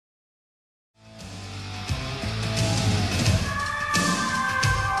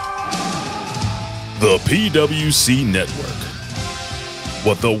The PWC Network.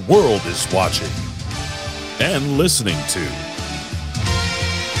 What the world is watching and listening to.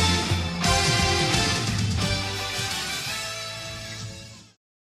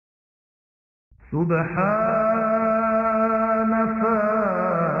 سبحان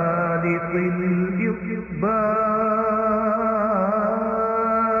فالق الإصباح.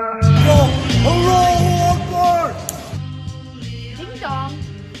 Ding dong.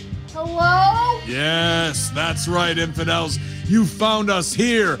 Hello? Yes, that's right, infidels. You found us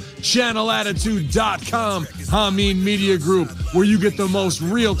here, channelattitude.com, Hameen Media Group, where you get the most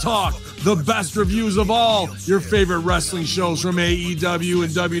real talk, the best reviews of all your favorite wrestling shows from AEW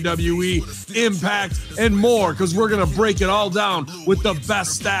and WWE, Impact, and more, because we're going to break it all down with the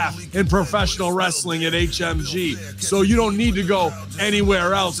best staff in professional wrestling at HMG. So you don't need to go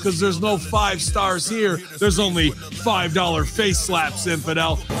anywhere else, because there's no 5 stars here. There's only $5 face slaps,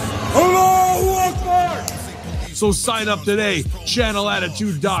 infidel. So sign up today,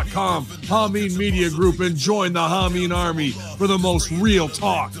 channelattitude.com, Hameen Media Group, and join the Hameen Army for the most real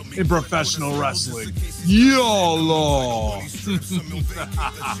talk in professional wrestling. YOLO!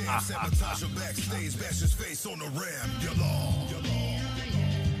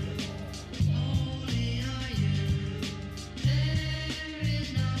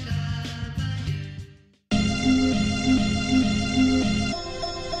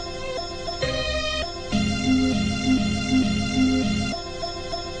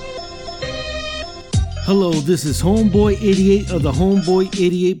 Hello, this is Homeboy 88 of the Homeboy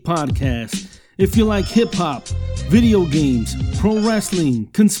 88 podcast. If you like hip hop, video games, pro wrestling,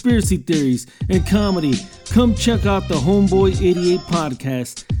 conspiracy theories, and comedy, come check out the Homeboy 88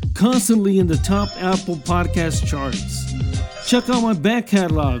 podcast, constantly in the top Apple podcast charts. Check out my back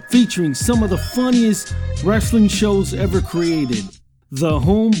catalog featuring some of the funniest wrestling shows ever created. The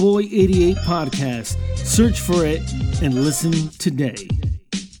Homeboy 88 podcast. Search for it and listen today.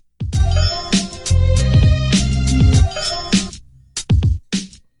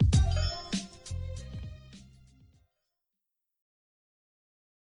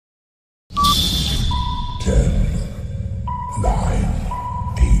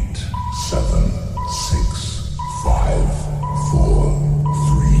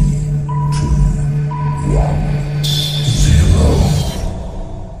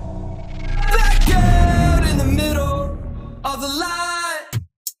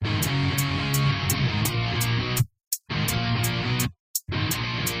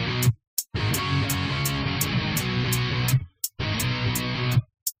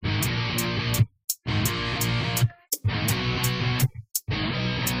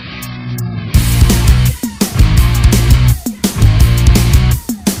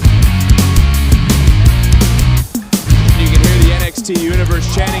 Universe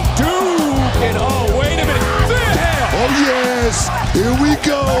chanting Duke, and oh, wait a minute, Thea Hale! Oh yes, here we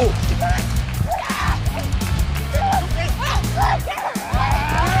go!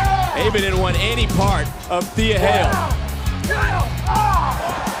 Abe didn't want any part of Thea Hale.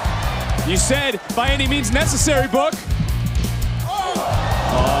 You said, by any means necessary, Book.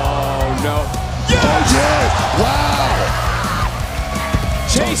 Oh, no. Yes! Oh yes, wow!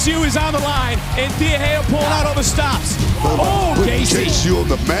 Chase U is on the line, and Thea Hale pulling out all the stops. Oh, Gacy. Chase U on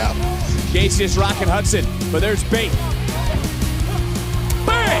the map. Gacy is rocking Hudson, but there's bait.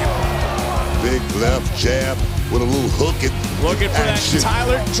 Bam! Big left jab with a little hook and looking for action. that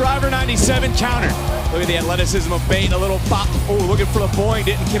Tyler Driver 97 counter. Look at the athleticism of Bate, a little pop. Oh, looking for the Boeing,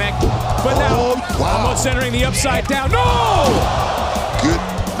 didn't connect. But now, almost entering the upside down. No! Good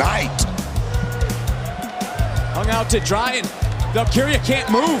night. Hung out to dry, and Valkyria can't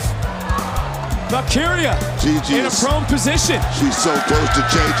move. Valkyria in a prone position. She's so close to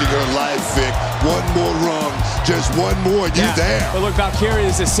changing her life, Vic. One more rung, just one more, and you're there. But look, Valkyria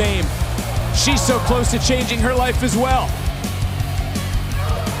is the same. She's so close to changing her life as well.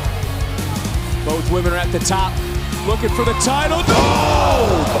 Both women are at the top, looking for the title. No!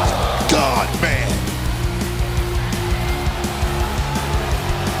 Oh, my God, man.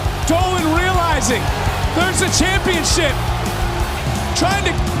 Dolan realizing there's a championship. Trying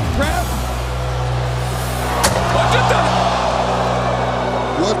to grab.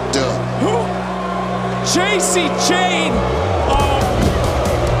 What the? Who? JC Jane. Oh.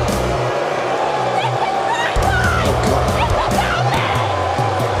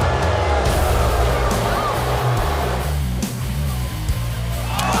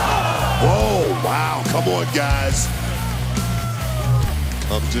 Whoa, wow. Come on, guys.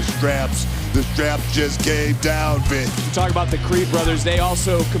 Comes to straps. The straps just came down, Vic. Talk about the Creed brothers. They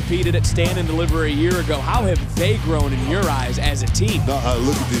also competed at Stand and Deliver a year ago. How have they grown in your eyes as a team? No, I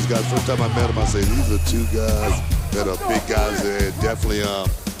look at these guys. First time I met them, I say, these are two guys that are big guys that definitely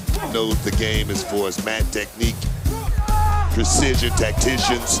know the game as far as mat technique, precision,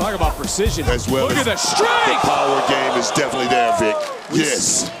 tacticians. Talk about precision. As well. Look as at the strength. The power game is definitely there, Vic.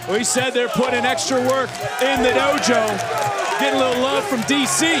 Yes. We said they're putting extra work in the dojo. Getting a little love from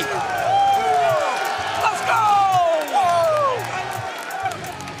DC.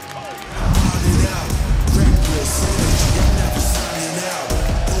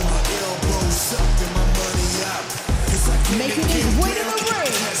 Making his way to the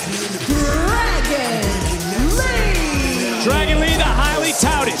ring, Dragon Lee, the highly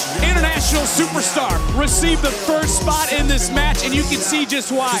touted international superstar, received the first spot in this match, and you can see just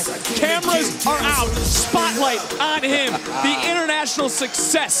why. Cameras are out, spotlight on him. The international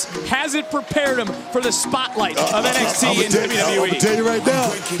success hasn't prepared him for the spotlight of NXT and WWE. I'm gonna tell you right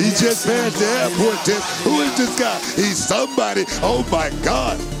now, he just passed the airport test. Who is this guy? He's somebody. Oh my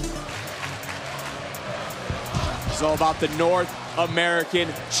God. It's all about the North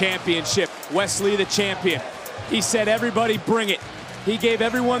American Championship. Wesley, the champion. He said, everybody bring it. He gave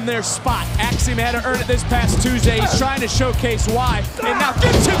everyone their spot. Axiom had to earn it this past Tuesday. He's trying to showcase why. And now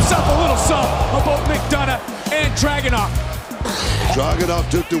gives himself a little sub of both McDonough and Dragunov. Dragunov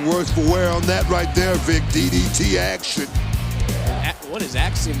took the worst for wear on that right there, Vic. DDT action. What is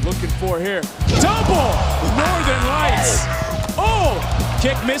Axiom looking for here? Double Northern Lights. Oh,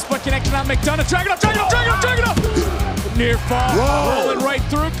 kick missed, but connected on McDonough. Dragunov. Near fall, rolling right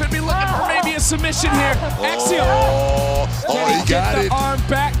through. Could be looking for maybe a submission here. Axiom. He got it. The arm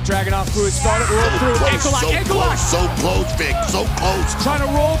back. Dragunov through his started, roll through. Ankle lock, ankle lock. So close, Vic, so close. Trying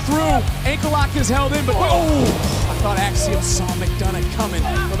to roll through. Ankle lock is held in, but I thought Axiom saw McDonough coming,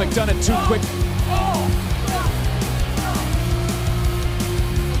 but McDonough too quick.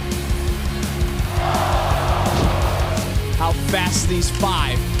 How fast these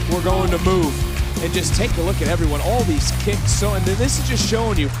five were going to move. And just take a look at everyone, all these kicks. And this is just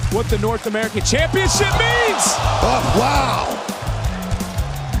showing you what the North American Championship means. Oh, wow.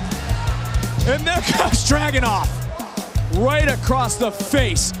 And there comes Dragunov, right across the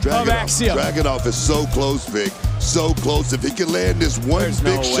face of Axiom. Dragunov is so close, Vic. So close. If he can land this one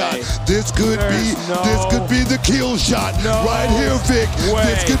big shot, this could be the kill shot. Right here, Vic.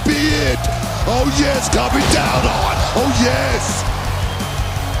 This could be it. Oh yes, coming down on. Oh yes.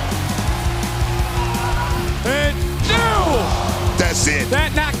 And no! That's it.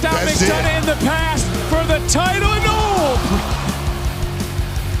 That knocked out McDonough in the past for the title. No!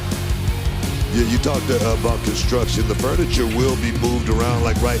 Yeah, you talked about construction. The furniture will be moved around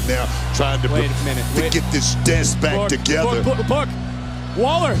like right now, trying to get this desk back together. Look.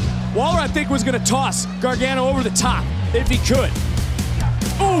 Waller, I think, was going to toss Gargano over the top if he could.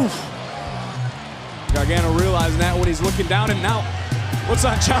 Ooh! Gargano realizing that when he's looking down, and now what's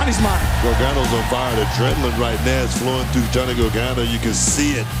on Johnny's mind? Gargano's on fire. The adrenaline right now is flowing through Johnny Gargano. You can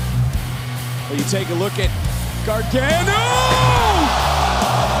see it. Well, you take a look at Gargano!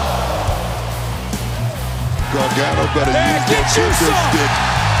 Gargano better use that scissor stick.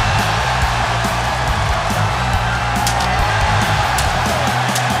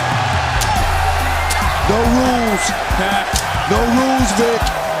 No rules. No rules, Vic.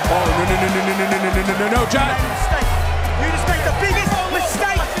 Oh, no, John. You just made the biggest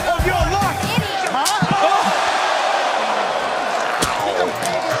mistake of your life.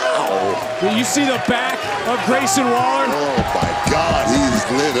 Do you see the back of Grayson Waller? Oh my God, he's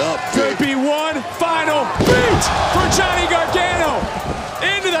lit up. Could be one final beat for Johnny Gargano.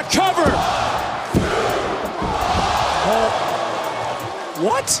 Into the cover.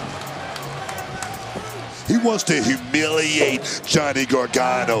 What? He wants to humiliate Johnny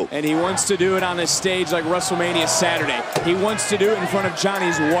Gargano. And he wants to do it on a stage like WrestleMania Saturday. He wants to do it in front of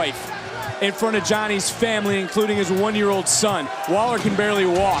Johnny's wife, in front of Johnny's family, including his 1-year-old son. Waller can barely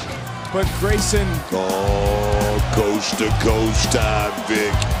walk, but Grayson... Oh, coast to coast time,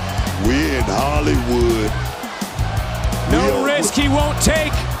 Vic. We're in Hollywood. No risk he won't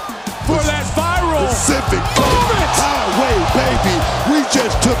take for that viral Pacific moment. Highway, baby. We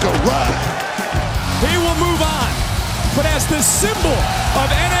just took a ride. He will move on, but as the symbol of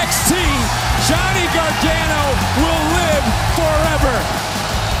NXT, Johnny Gargano will live forever.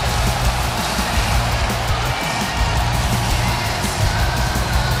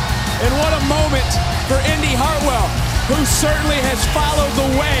 And what a moment for Indy Hartwell, who certainly has followed the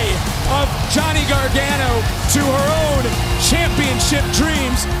way of Johnny Gargano to her own championship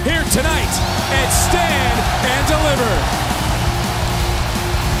dreams here tonight at Stand and Deliver.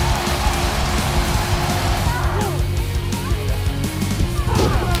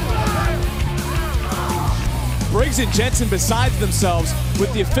 and Jensen besides themselves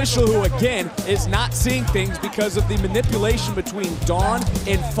with the official who, again, is not seeing things because of the manipulation between Dawn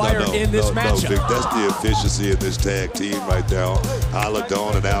and Fire in this matchup. No, Vic, that's the efficiency of this tag team right now. Isla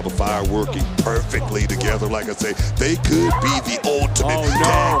Dawn and Alba Fire working perfectly together. Like I say, they could be the ultimate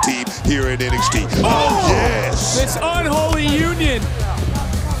tag team here in NXT. Oh, yes! This unholy union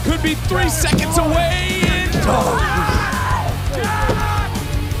could be 3 seconds away.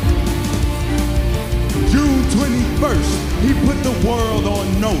 June 21st, he put the world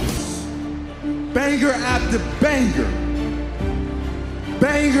on notice. Banger after banger.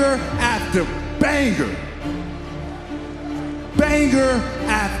 Banger after banger. Banger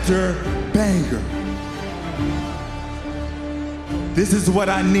after banger. This is what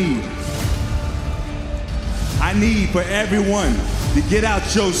I need. I need for everyone to get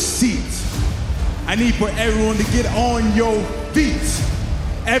out your seats. I need for everyone to get on your feet.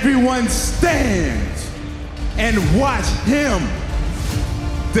 Everyone stand and watch him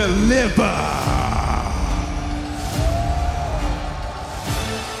deliver.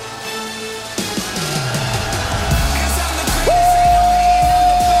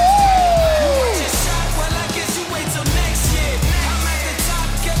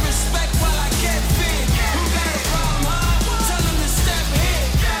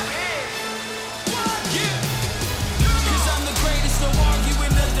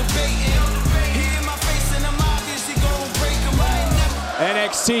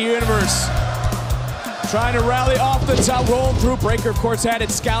 NXT Universe trying to rally off the top, rolling through. Breaker, of course, had it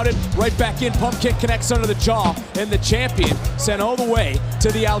scouted. Right back in. Pump kick connects under the jaw, and the champion sent all the way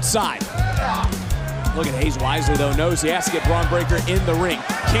to the outside. Look at Hayes wisely, though. Knows he has to get Braun Breaker in the ring.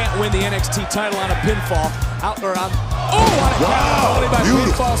 Can't win the NXT title on a pinfall. On a count only by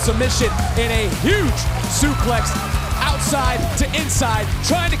pinfall submission in a huge suplex. Outside to inside,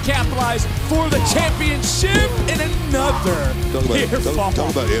 trying to capitalize for the championship in another Talk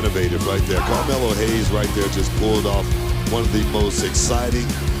about innovative right there. Carmelo Hayes right there just pulled off one of the most exciting,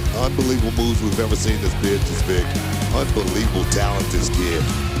 unbelievable moves we've ever seen this big. Unbelievable talent, this kid.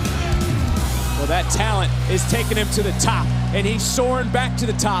 Well, that talent is taking him to the top, and he's soaring back to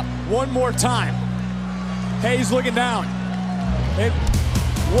the top one more time. Hayes looking down. And,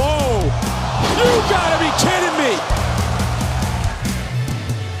 whoa! You gotta be kidding me!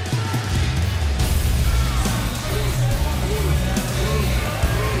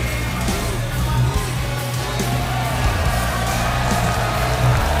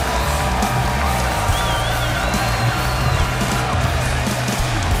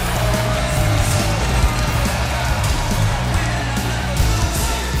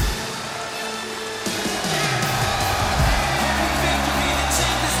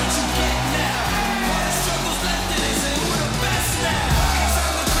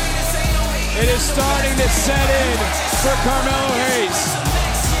 It is starting to set in for Carmelo Hayes.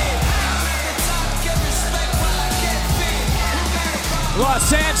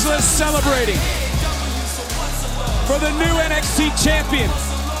 Los Angeles celebrating for the new NXT champion.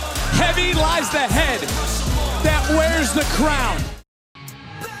 Heavy lies the head that wears the crown.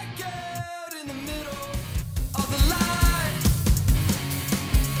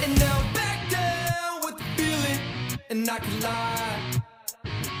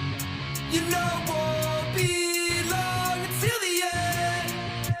 You know we'll be long until the end.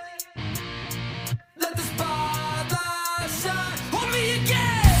 Let the spotlight shine on me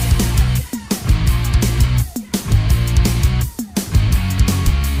again.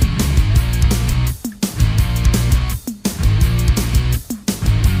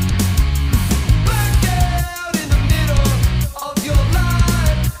 Back out in the middle of your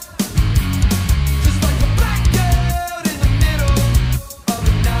life, just like a blackout in the middle of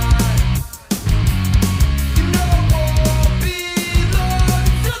the night.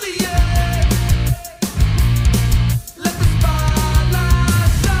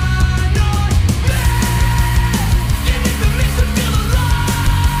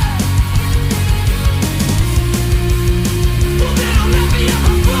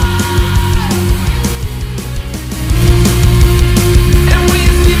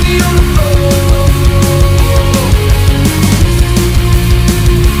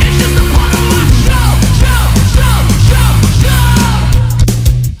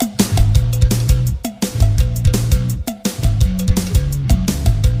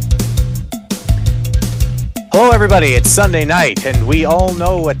 Hello everybody, it's Sunday night, and we all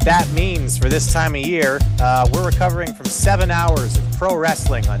know what that means for this time of year. We're recovering from 7 hours of pro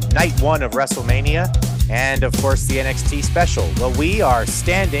wrestling on night one of WrestleMania, and of course the NXT special. Well, we are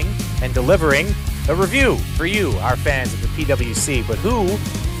standing and delivering a review for you, our fans of the PWC, but who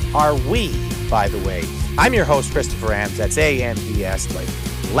are we? by the way. I'm your host, Christopher Ambs. That's A-M-B-S, like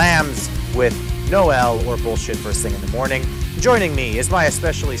lambs with no L or bullshit first thing in the morning. Joining me is my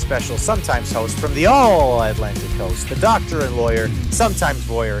especially special sometimes host from the all-Atlantic coast, the doctor and lawyer, sometimes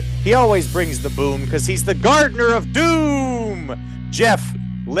voyeur. He always brings the boom because he's the gardener of doom, Jeff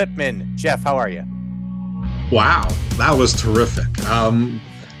Lippman. Jeff, how are you? Wow, that was terrific. I'm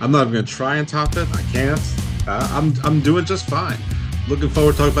not going to try and top it. I can't. I'm doing just fine. Looking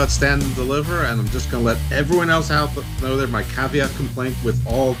forward to talking about Stand and Deliver, and I'm just going to let everyone else out know that my caveat complaint with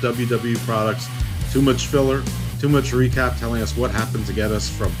all WWE products: too much filler, too much recap telling us what happened to get us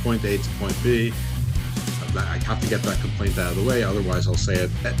from point A to point B. I have to get that complaint out of the way, otherwise I'll say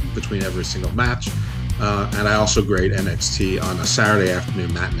it between every single match. And I also grade NXT on a Saturday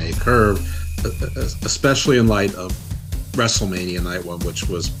afternoon matinee curve, especially in light of WrestleMania Night 1, which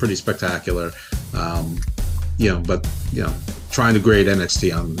was pretty spectacular. Trying to grade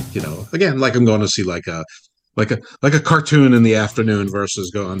NXT on, again, like I'm going to see like a cartoon in the afternoon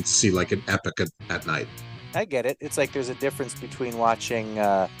versus going to see like an epic at night. I get it. It's like there's a difference between watching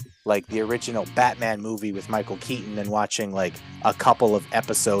like the original Batman movie with Michael Keaton and watching like a couple of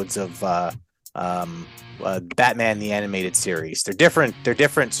episodes of Batman the Animated Series. They're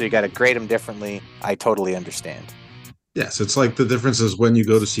different, so you got to grade them differently. I totally understand. Yes, it's like the difference is when you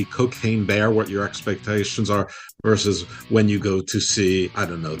go to see Cocaine Bear, what your expectations are, versus when you go to see, I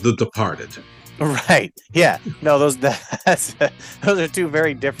don't know, The Departed. Right. Yeah. No, those are two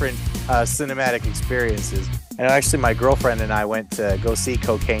very different cinematic experiences. And actually, my girlfriend and I went to go see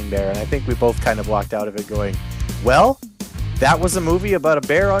Cocaine Bear, and I think we both kind of walked out of it going, well, that was a movie about a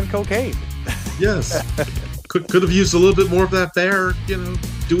bear on cocaine. Yes. Could have used a little bit more of that bear,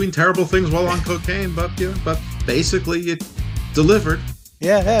 doing terrible things while on cocaine, but basically it delivered.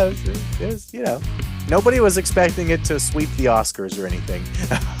 Yeah, it was, nobody was expecting it to sweep the Oscars or anything.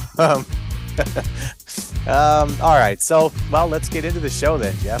 All right, so, well, let's get into the show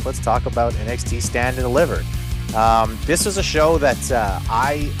then, Jeff. Let's talk about NXT Stand and Deliver. This is a show that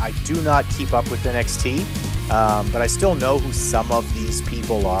I do not keep up with NXT, but I still know who some of these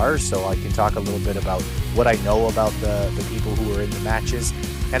people are, so I can talk a little bit about what I know about the people who are in the matches,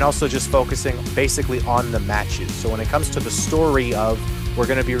 and also just focusing basically on the matches. So when it comes to the story we're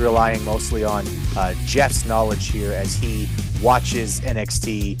going to be relying mostly on Jeff's knowledge here as he watches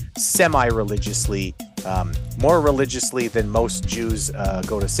NXT semi-religiously, more religiously than most Jews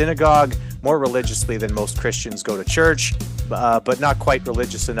go to synagogue, more religiously than most Christians go to church, but not quite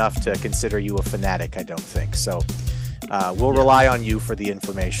religious enough to consider you a fanatic, I don't think. So we'll rely on you for the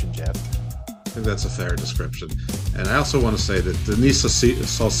information, Jeff. I think that's a fair description. And I also want to say that Denise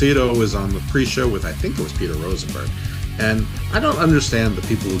Salcido was on the pre-show with, I think it was Peter Rosenberg. And I don't understand the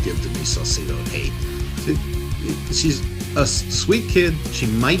people who give Denise Salcido hate. She's a sweet kid. She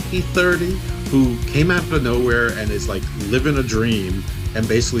might be 30, who came out of nowhere and is like living a dream, and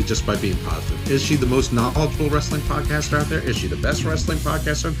basically just by being positive. Is she the most knowledgeable wrestling podcaster out there? Is she the best wrestling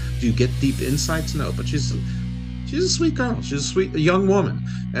podcaster? Do you get deep insights? No, but she's a sweet girl. She's a sweet young woman,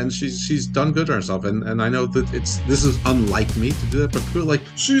 and she's done good to herself. And I know that this is unlike me to do that, but people are like,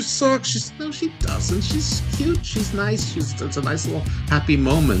 she sucks. No, she doesn't. She's cute. She's nice. It's a nice little happy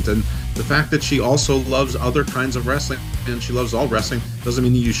moment. And the fact that she also loves other kinds of wrestling, and she loves all wrestling, doesn't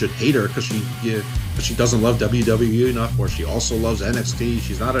mean you should hate her because she doesn't love WWE enough, or she also loves NXT.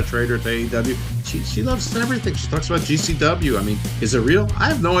 She's not a traitor to AEW. She loves everything. She talks about GCW. I mean, is it real? I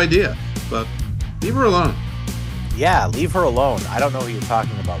have no idea, but leave her alone. Yeah, leave her alone. I don't know who you're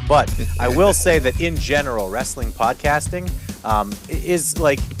talking about, but I will say that in general, wrestling podcasting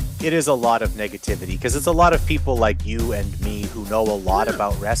it is a lot of negativity, because it's a lot of people like you and me who know a lot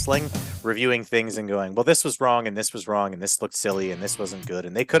about wrestling reviewing things and going, well, this was wrong and this was wrong and this looked silly and this wasn't good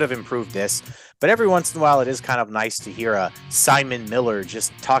and they could have improved this. But every once in a while, it is kind of nice to hear a Simon Miller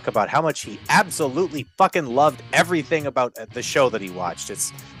just talk about how much he absolutely fucking loved everything about the show that he watched.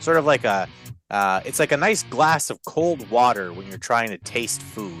 It's sort of like it's like a nice glass of cold water when you're trying to taste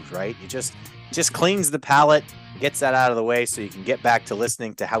food, right? It just cleans the palate, gets that out of the way so you can get back to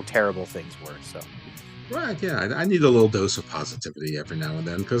listening to how terrible things were. So, right, yeah, I need a little dose of positivity every now and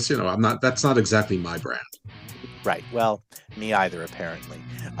then, because that's not exactly my brand. Right. Well, me either, apparently.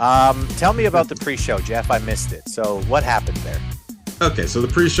 Tell me about the pre-show, Jeff. I missed it. So, what happened there? Okay, so the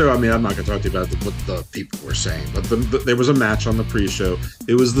pre-show, I'm not going to talk to you about what the people were saying, but there was a match on the pre-show.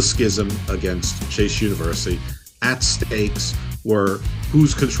 It was the Schism against Chase University. At stakes were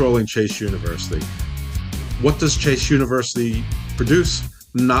who's controlling Chase University. What does Chase University produce?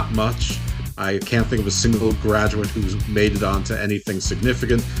 Not much. I can't think of a single graduate who's made it onto anything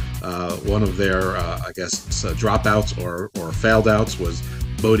significant. One of their, dropouts or failed outs was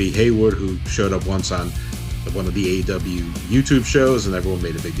Bodie Hayward, who showed up once on one of the AEW YouTube shows, and everyone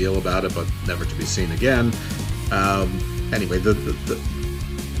made a big deal about it, but never to be seen again. Anyway, the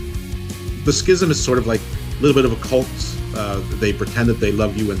Schism is sort of like a little bit of a cult. They pretend that they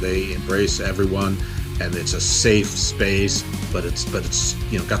love you and they embrace everyone, and it's a safe space, but it's got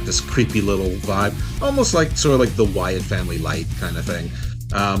this creepy little vibe, almost like sort of like the Wyatt Family Light kind of thing.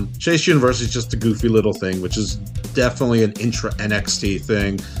 Chase University is just a goofy little thing, which is definitely an intra NXT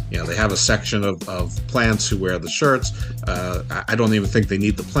thing. They have a section of plants who wear the shirts. I don't even think they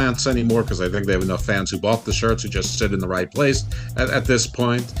need the plants anymore, because I think they have enough fans who bought the shirts who just sit in the right place at this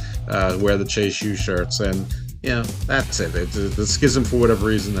point, wear the Chase U shirts, and that's it. The Schism, for whatever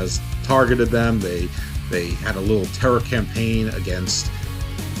reason, has targeted them. They had a little terror campaign against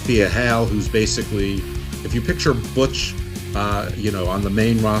Thea Hale, who's basically, if you picture Butch, on the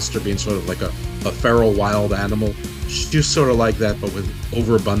main roster being sort of like a feral wild animal, she's sort of like that, but with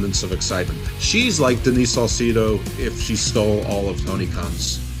overabundance of excitement. She's like Denise Salcedo if she stole all of Tony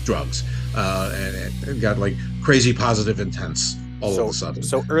Khan's drugs, and got like crazy positive intents all of a sudden.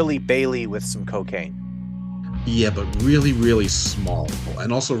 So early Bailey with some cocaine. Yeah, but really, really small,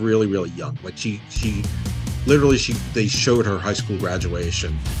 and also really, really young. Like she literally, they showed her high school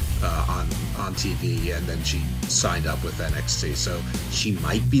graduation on TV, and then she signed up with NXT. So she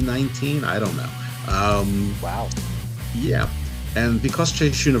might be 19. I don't know. Wow. Yeah, and because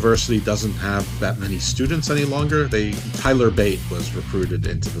Chase University doesn't have that many students any longer, Tyler Bate was recruited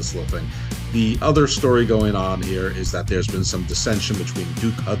into this little thing. The other story going on here is that there's been some dissension between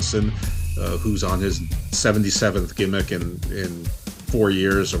Duke Hudson, who's on his 77th gimmick in 4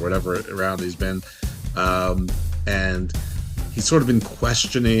 years or whatever around he's been, and he's sort of been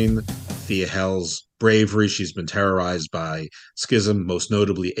questioning Thea Hale's bravery. She's been terrorized by Schism, most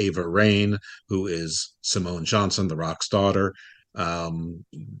notably Ava Raine, who is Simone Johnson, The Rock's daughter.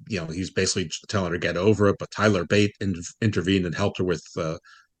 He's basically telling her to get over it, but Tyler Bate intervened and helped her with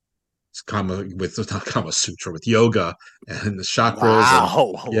not Kama Sutra, with yoga and the chakras.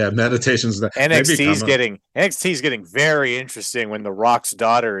 Wow. And, meditations. NXT's getting very interesting when The Rock's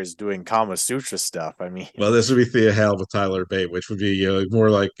daughter is doing Kama Sutra stuff. I mean, well, this would be Thea Hale with Tyler Bate, which would be more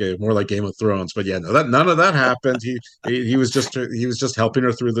like Game of Thrones. But yeah, no, none of that happened. He was just helping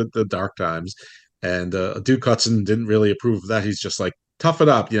her through the dark times, and Duke Hudson didn't really approve of that. He's just like, tough it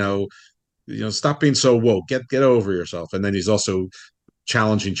up, stop being so woke, get over yourself. And then he's also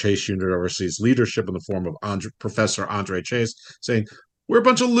challenging Chase University's leadership in the form of Professor Andre Chase, saying, we're a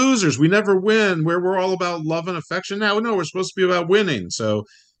bunch of losers. We never win. We're all about love and affection. Now, no, we're supposed to be about winning. So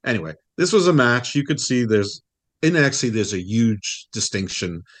anyway, this was a match. You could see in NXT, there's a huge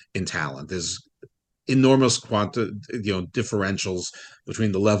distinction in talent. There's enormous differentials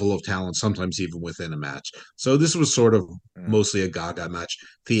between the level of talent, sometimes even within a match. So this was sort of mostly a Gaga match.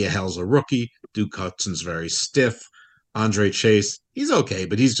 Thea Hale's a rookie. Duke Hudson's very stiff. Andre Chase, he's okay,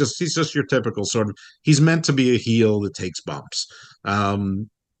 but he's just your typical sort of, he's meant to be a heel that takes bumps. The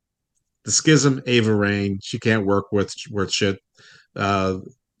Schism, Ava Raine, she can't work worth shit.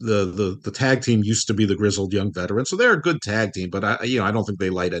 The tag team used to be the Grizzled Young Veterans, so they're a good tag team, but I don't think they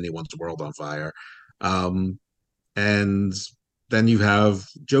light anyone's world on fire. And then you have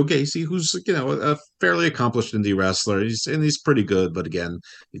Joe Gacy, who's a fairly accomplished indie wrestler. He's pretty good, but again,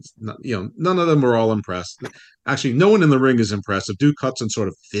 it's not, none of them are all impressed. Actually, no one in the ring is impressive. Duke Hudson's sort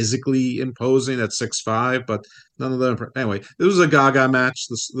of physically imposing at 6'5", but none of them. Anyway, it was a Gaga match.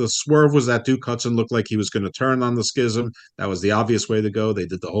 The swerve was that Duke Hudson looked like he was going to turn on the Schism. That was the obvious way to go. They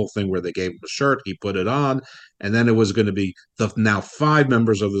did the whole thing where they gave him a shirt, he put it on, and then it was going to be the now 5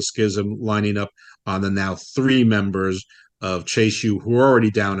 members of the Schism lining up on the now 3 members of Chase U, who were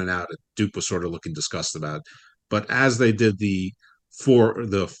already down and out. Duke was sort of looking disgusted about it. But as they did the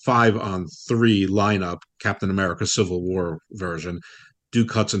 5-on-3 lineup, Captain America Civil War version,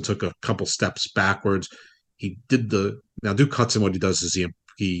 Duke Hudson took a couple steps backwards. Now Duke Hudson, what he does is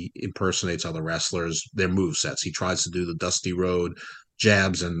he impersonates other wrestlers, their movesets. He tries to do the Dusty Road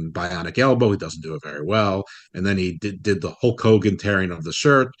jabs and bionic elbow. He doesn't do it very well. And then he did the Hulk Hogan tearing of the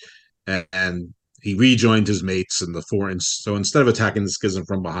shirt, and he rejoined his mates in the 4. So instead of attacking the Schism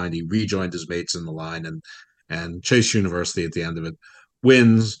from behind, he rejoined his mates in the line, and Chase University at the end of it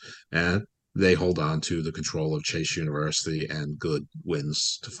wins, and they hold on to the control of Chase University, and Good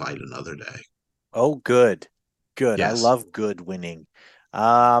wins to fight another day. Oh, good. Yes. I love Good winning.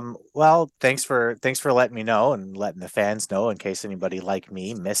 Well, thanks for letting me know and letting the fans know, in case anybody like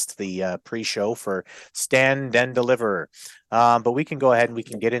me missed the pre-show for Stand and Deliver. But we can go ahead and we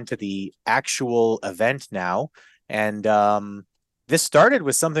can get into the actual event now. And This started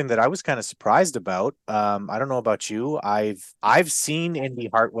with something that I was kind of surprised about. I don't know about you. I've seen Indy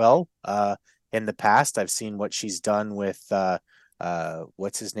Hartwell in the past. I've seen what she's done with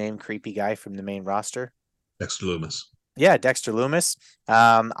what's his name, creepy guy from the main roster. Dexter Loomis. Yeah, Dexter Loomis.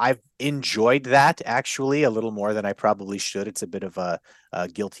 I've enjoyed that actually a little more than I probably should. It's a bit of a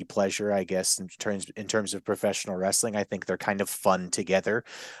guilty pleasure, I guess, in terms of professional wrestling. I think they're kind of fun together.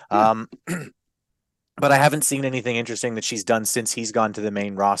 Yeah. But I haven't seen anything interesting that she's done since he's gone to the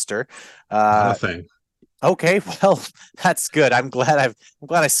main roster. Nothing. Okay, well, that's good. I'm glad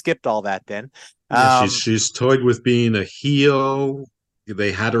I skipped all that then. Yeah, she's toyed with being a heel.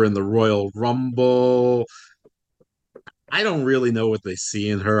 They had her in the Royal Rumble. I don't really know what they see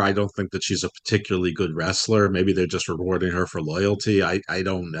in her. I don't think that she's a particularly good wrestler. Maybe they're just rewarding her for loyalty. I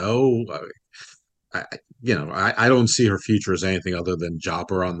don't know. I don't see her future as anything other than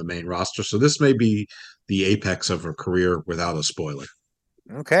jobber on the main roster. So this may be the apex of her career without a spoiler.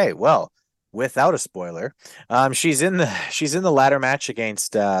 Okay, well, without a spoiler, she's in the ladder match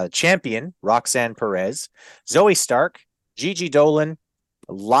against champion Roxanne Perez, Zoe Stark, Gigi Dolan,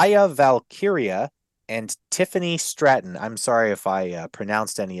 Laya Valkyria, and Tiffany Stratton. I'm sorry if I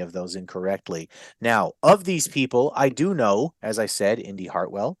pronounced any of those incorrectly. Now, of these people, I do know, as I said, Indy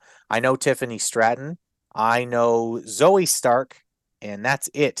Hartwell. I know Tiffany Stratton. I know Zoe Stark, and that's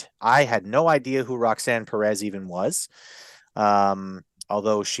it. I had no idea who Roxanne Perez even was,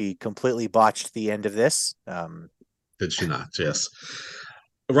 although she completely botched the end of this. Did she not? Yes.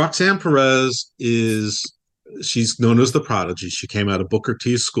 Roxanne Perez she's known as the Prodigy. She came out of Booker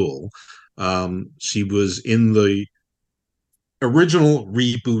T's school. She was in the original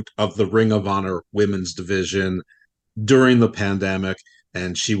reboot of the Ring of Honor women's division during the pandemic,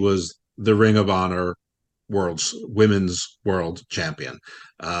 and she was the Ring of Honor women's world champion.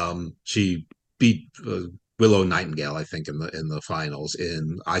 She beat Willow Nightingale, I think, in the finals.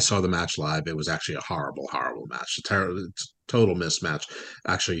 I saw the match live. It was actually a horrible match. Total mismatch.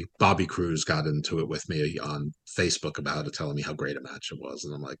 Actually, Bobby Cruz got into it with me on Facebook about it, telling me how great a match it was,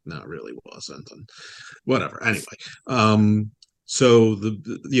 and I'm like, no, it really wasn't, and whatever. Anyway, so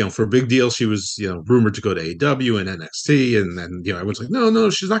for a big deal, she was rumored to go to AEW and NXT, and then everyone's like, no,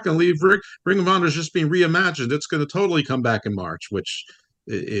 she's not going to leave. Ring of Honor is just being reimagined. It's going to totally come back in March, which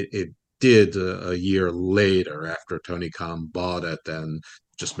it did a year later after Tony Khan bought it and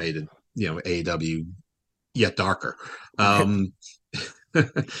just made it AEW yet darker.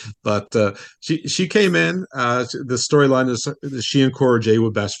 But she came in. The storyline is she and Cora Jade were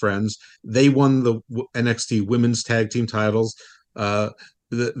best friends. They won the NXT Women's Tag Team titles.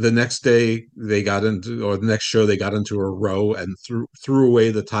 The next day the next show they got into a row and threw away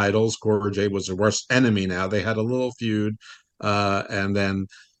the titles. Cora Jade was their worst enemy. Now they had a little feud, and then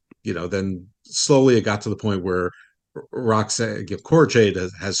slowly it got to the point where Cora Jade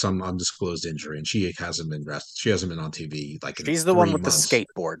has some undisclosed injury, and she hasn't been on TV She's the one with the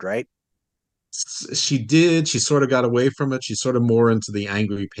skateboard, right? She sort of got away from it. She's sort of more into the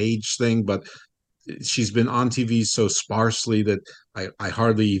Angry Page thing, but she's been on TV so sparsely that I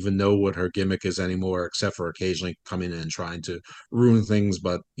hardly even know what her gimmick is anymore, except for occasionally coming in and trying to ruin things.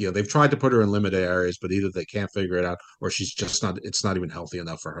 But they've tried to put her in limited areas, but either they can't figure it out, or she's just not. It's not even healthy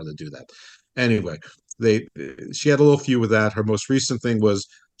enough for her to do that. Anyway, she had a little feud with that. Her most recent thing was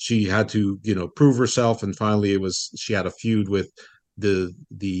she had to prove herself, and finally she had a feud with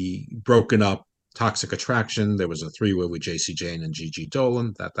the broken up Toxic Attraction. There was a 3-way with JC Jane and Gigi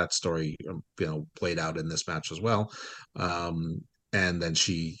Dolan. That story played out in this match as well. And then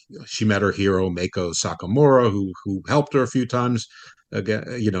she met her hero Meiko Sakamura, who helped her a few times again,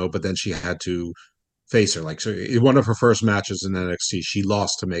 but then she had to face her. So in one of her first matches in NXT, she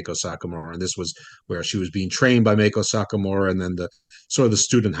lost to Meiko Sakamura, and this was where she was being trained by Meiko Sakamura, and then the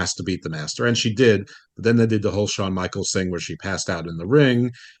student has to beat the master, and she did. But then they did the whole Shawn Michaels thing where she passed out in the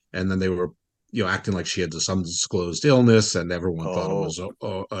ring, and then they were acting like she had some undisclosed illness, and everyone thought it was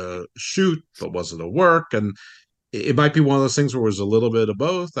a shoot, but was it a work? And it might be one of those things where it was a little bit of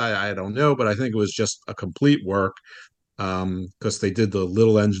both. I don't know, but I think it was just a complete work. Because they did the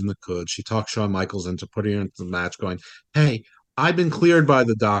little engine that could. She talked Shawn Michaels into putting her into the match, going, "Hey, I've been cleared by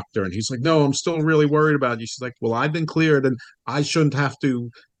the doctor," and he's like, "No, I'm still really worried about you." She's like, "Well, I've been cleared, and I shouldn't have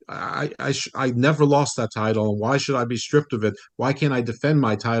to. I never lost that title, and why should I be stripped of it? Why can't I defend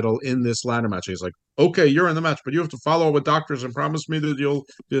my title in this ladder match?" And he's like, "Okay, you're in the match, but you have to follow up with doctors and promise me that you'll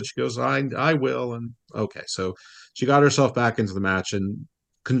do it." She goes, "I will," and okay, so she got herself back into the match, and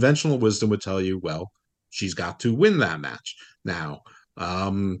conventional wisdom would tell you, well, she's got to win that match. Now,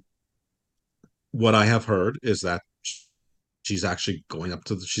 what I have heard is that she's actually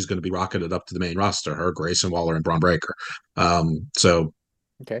she's going to be rocketed up to the main roster. Her, Grayson Waller, and Braun Breaker. So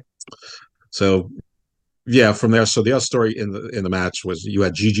Okay. So yeah, from there. So the other story in the match was you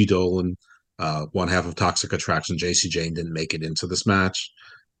had Gigi Dolan, one half of Toxic Attraction. JC Jane didn't make it into this match.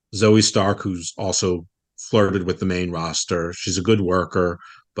 Zoe Stark, who's also flirted with the main roster. She's a good worker,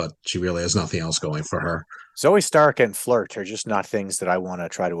 but she really has nothing else going for her. Zoe Stark and flirt are just not things that I want to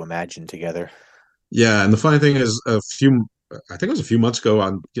try to imagine together. Yeah, and the funny thing is, I think it was a few months ago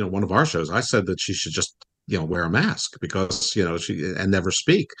on one of our shows, I said that she should just wear a mask because she and never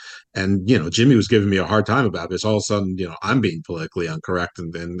speak. And Jimmy was giving me a hard time about this. All of a sudden, I'm being politically incorrect,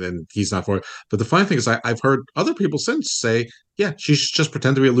 and he's not for it. But the funny thing is, I've heard other people since say, yeah, she should just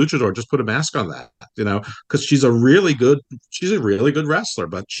pretend to be a luchador, just put a mask on that, because she's a really good wrestler,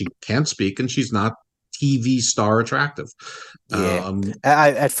 but she can't speak and she's not TV star attractive. Yeah.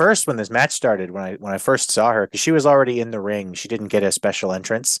 At first, when this match started, when I first saw her, because she was already in the ring, she didn't get a special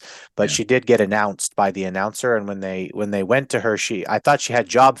entrance, but she did get announced by the announcer. And when they went to her, I thought she had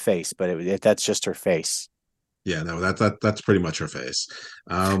job face, but that's just her face. Yeah, no, that's pretty much her face.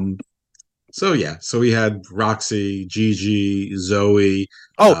 So we had Roxy, Gigi, Zoe.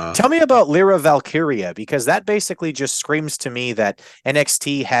 Tell me about Lyra Valkyria, because that basically just screams to me that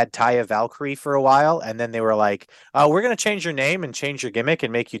NXT had Taya Valkyrie for a while, and then they were like, we're going to change your name and change your gimmick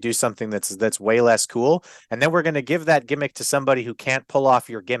and make you do something that's way less cool, and then we're going to give that gimmick to somebody who can't pull off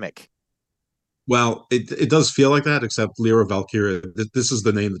your gimmick. Well, it does feel like that, except Lyra Valkyria, this is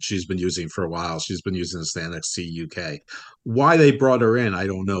the name that she's been using for a while. She's been using this in NXT UK. Why they brought her in, I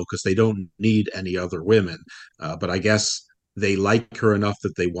don't know, because they don't need any other women. But I guess they like her enough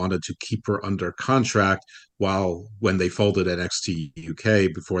that they wanted to keep her under contract when they folded NXT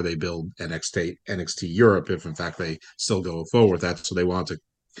UK before they build NXT Europe, if in fact they still go forward with that. So they wanted to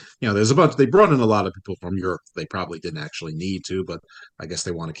there's they brought in a lot of people from Europe they probably didn't actually need to, but I guess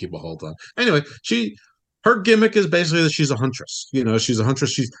they want to keep a hold on. Anyway, her gimmick is basically that she's a huntress. She's a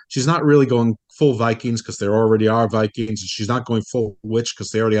huntress. She's not really going full Vikings because there already are Vikings. She's not going full witch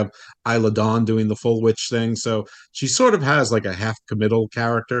because they already have Isla Dawn doing the full witch thing. So she sort of has like a half committal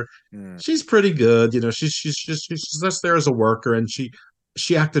character. She's pretty good. She's just there as a worker, and she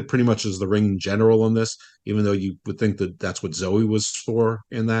acted pretty much as the ring general in this, even though you would think that that's what Zoe was for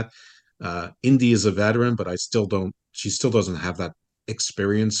in that. Indy is a veteran, but she still doesn't have that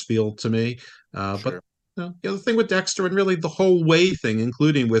experience feel to me. Sure. But the thing with Dexter and really the whole Way thing,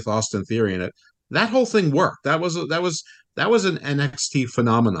 including with Austin Theory in it, that whole thing worked. That was an NXT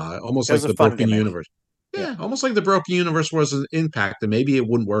phenomenon, almost like the Broken Universe. Yeah, almost like the Broken Universe was an Impact, and maybe it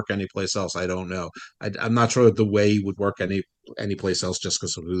wouldn't work anyplace else. I don't know. I'm not sure that the Way would work any place else just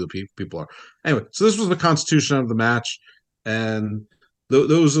because of who the people are. Anyway, so this was the constitution of the match, and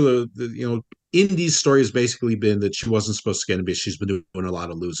those are the Indy's story has basically been that she wasn't supposed to get in because she's been doing a lot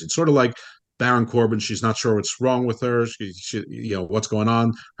of losing, sort of like Baron Corbin. She's not sure what's wrong with her. She what's going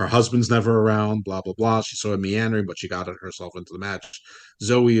on. Her husband's never around. Blah blah blah. She's sort of meandering, but she got herself into the match.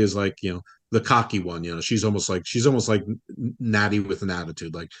 Zoe is like the cocky one. She's almost like Natty with an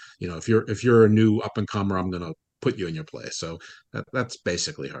attitude. Like if you're a new up and comer, I'm gonna put you in your place. So that's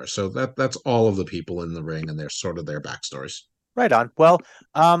basically her. So that's all of the people in the ring, and they're sort of their backstories. Not on. Well,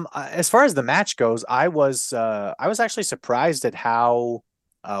 as far as the match goes, I was actually surprised at how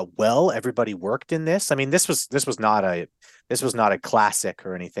well everybody worked in this. I mean, this was not a classic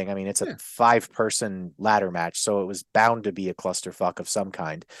or anything. I mean, it's a 5-person ladder match, so it was bound to be a clusterfuck of some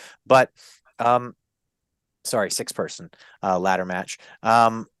kind. But 6-person ladder match.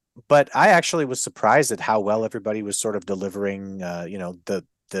 But I actually was surprised at how well everybody was sort of delivering,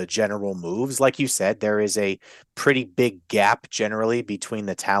 the general moves. Like you said, there is a pretty big gap generally between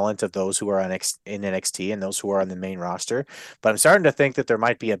the talent of those who are in NXT and those who are on the main roster. But I'm starting to think that there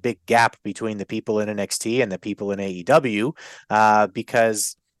might be a big gap between the people in NXT and the people in AEW,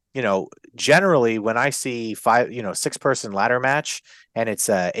 because generally when I see 6-person ladder match and it's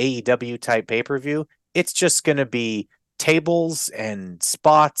a AEW type pay-per-view, it's just going to be tables and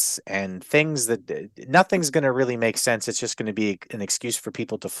spots and things that nothing's going to really make sense. It's just going to be an excuse for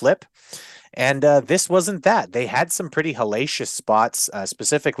people to flip. And this wasn't that. They had some pretty hellacious spots,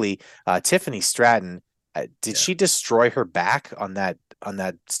 specifically Tiffany Stratton. Did she destroy her back on that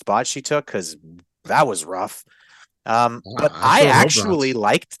spot she took? Because that was rough. But I actually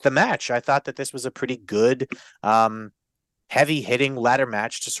liked the match. I thought that this was a pretty good, heavy hitting ladder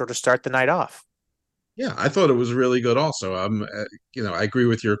match to sort of start the night off. Yeah, I thought it was really good also. I agree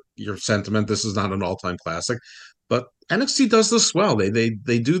with your sentiment. This is not an all-time classic, but NXT does this well.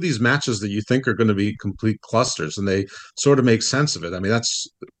 They do these matches that you think are going to be complete clusters, and they sort of make sense of it. I mean, that's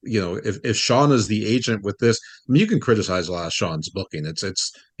if Sean is the agent with this, I mean, you can criticize a lot of Sean's booking.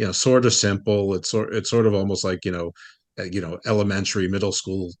 It's sort of simple. It's sort of almost like elementary, middle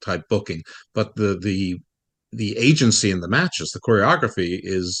school type booking. But the agency in the matches, the choreography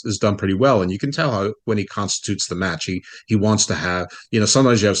is done pretty well, and you can tell how when he constitutes the match, he wants to have.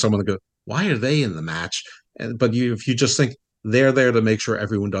 Sometimes you have someone go, why are they in the match? But if you just think they're there to make sure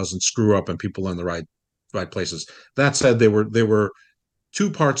everyone doesn't screw up and people are in the right places. That said, there were two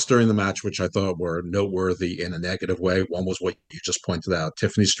parts during the match which I thought were noteworthy in a negative way. One was what you just pointed out.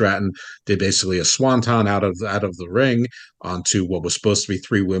 Tiffany Stratton did basically a swanton out of the ring onto what was supposed to be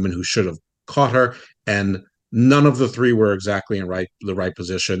three women who should have caught her, and none of the three were exactly in the right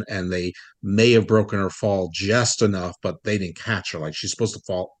position, and they may have broken her fall just enough, but they didn't catch her. Like, she's supposed to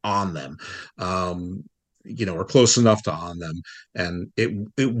fall on them. Or close enough to on them, and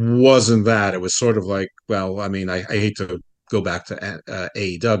it wasn't that. It was sort of like, well, I mean, I hate to go back to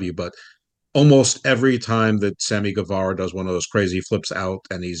AEW, but almost every time that Sammy Guevara does one of those crazy flips out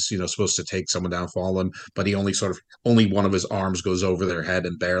and he's supposed to take someone down, fall him, but he only one of his arms goes over their head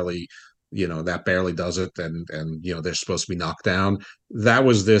and barely does it, and they're supposed to be knocked down. That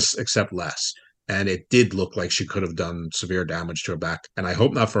was this, except less. And it did look like she could have done severe damage to her back. And I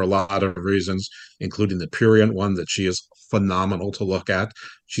hope not, for a lot of reasons, including the prurient one, that she is phenomenal to look at.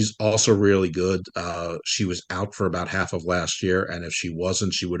 She's also really good. She was out for about half of last year, and if she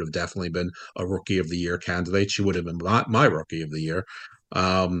wasn't, she would have definitely been a Rookie of the Year candidate. She would have been my Rookie of the Year,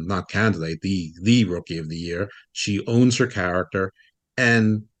 not candidate, the Rookie of the Year. She owns her character,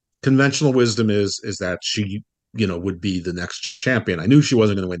 and conventional wisdom is that she would be the next champion. I knew she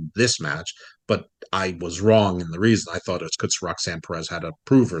wasn't going to win this match, but I was wrong in the reason. I thought it's because Roxanne Perez had to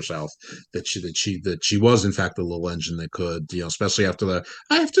prove herself that she was in fact the little engine that could, especially after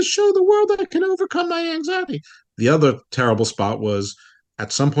I have to show the world that I can overcome my anxiety. The other terrible spot was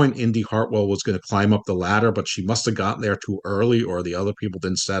at some point Indy Hartwell was going to climb up the ladder, but she must have gotten there too early, or the other people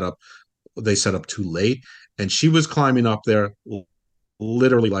didn't set up. They set up too late, and she was climbing up there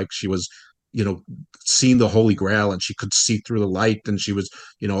literally like she was seeing the Holy Grail, and she could see through the light, and she was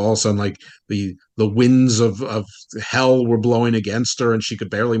all of a sudden, like, the winds of hell were blowing against her, and she could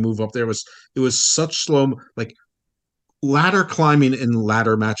barely move up there. It was such slow, like, ladder climbing in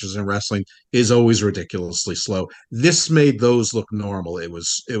ladder matches in wrestling is always ridiculously slow. This made those look normal. It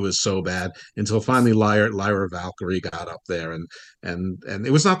was so bad until finally Lyra Valkyrie got up there, and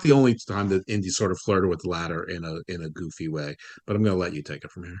it was not the only time that Indy sort of flirted with the ladder in a goofy way. But I'm going to let you take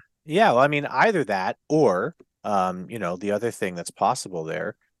it from here. Yeah, well, I mean, either that or, the other thing that's possible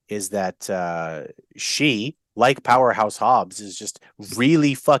there is that she, like Powerhouse Hobbs, is just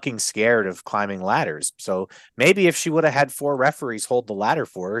really fucking scared of climbing ladders. So maybe if she would have had 4 referees hold the ladder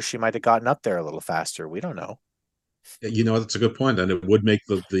for her, she might have gotten up there a little faster. We don't know. That's a good point, and it would make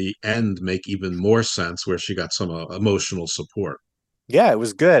the end make even more sense, where she got some emotional support. Yeah, it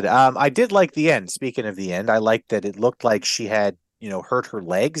was good. I did like the end. Speaking of the end, I liked that it looked like she had hurt her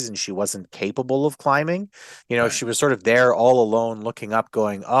legs and she wasn't capable of climbing. Right. She was sort of there all alone looking up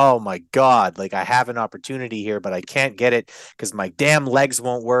going, oh my God, like, I have an opportunity here, but I can't get it because my damn legs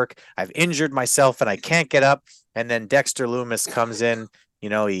won't work. I've injured myself and I can't get up. And then Dexter Loomis comes in,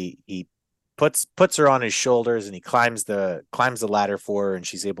 he puts her on his shoulders and he climbs the ladder for her, and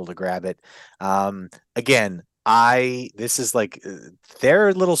she's able to grab it. Again, this is like,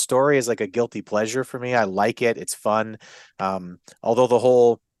 their little story is like a guilty pleasure for me. I like it. It's fun. Although the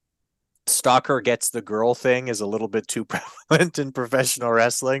whole stalker gets the girl thing is a little bit too prevalent in professional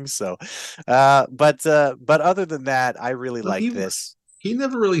wrestling. So, but other than that, I really like this. He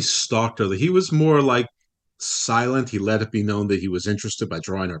never really stalked her. He was more like silent. He let it be known that he was interested by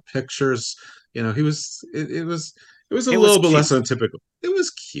drawing her pictures. It was a little bit less than typical. It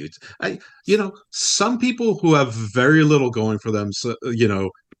was cute. Some people who have very little going for them, so,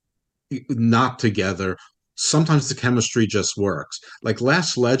 not together, sometimes the chemistry just works. Like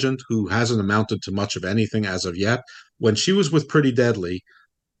Lash Legend, who hasn't amounted to much of anything as of yet, when she was with Pretty Deadly,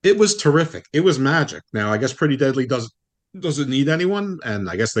 it was terrific. It was magic. Now, I guess Pretty Deadly doesn't need anyone, and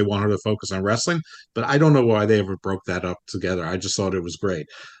I guess they want her to focus on wrestling, but I don't know why they ever broke that up together. I just thought it was great.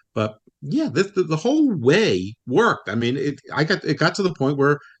 But yeah, the whole way worked. I mean, it got to the point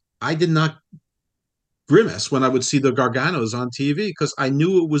where I did not grimace when I would see the Garganos on TV, because I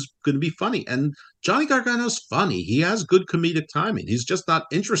knew it was going to be funny. And Johnny Gargano's funny. He has good comedic timing. He's just not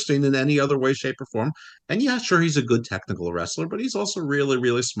interesting in any other way, shape, or form. And yeah, sure, he's a good technical wrestler, but he's also really,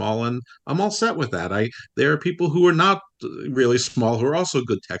 really small, and I'm all set with that. There are people who are not really small who are also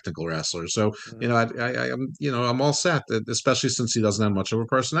good technical wrestlers. So I'm all set, especially since he doesn't have much of a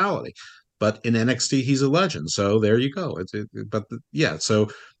personality. But in NXT, he's a legend. So there you go. So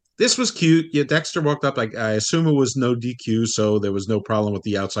this was cute. Yeah, Dexter walked up. Like I assume it was no DQ, so there was no problem with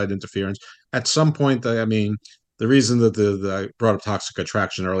the outside interference. At some point, I mean, the reason that I brought up Toxic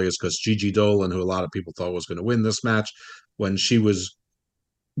Attraction earlier is because Gigi Dolan, who a lot of people thought was going to win this match, when she was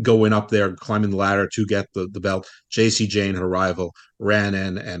going up there, climbing the ladder to get the belt, JC Jane, her rival, ran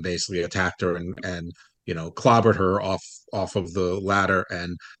in and basically attacked her and clobbered her off of the ladder,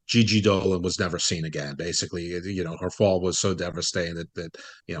 and Gigi Dolan was never seen again. Basically, her fall was so devastating that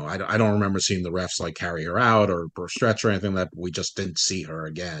I don't remember seeing the refs like carry her out or stretch or anything like that. We just didn't see her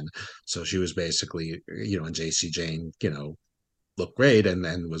again. So she was basically, and JC Jane, looked great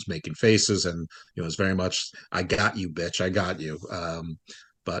and was making faces, and it was very much, I got you, bitch, I got you.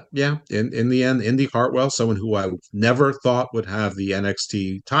 But yeah, in the end, Indy Hartwell, someone who I never thought would have the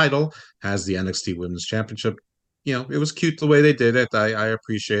NXT title, has the NXT Women's Championship. It was cute the way they did it. I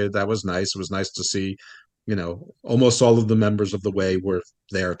appreciated that. Was nice. It was nice to see, almost all of the members of the Way were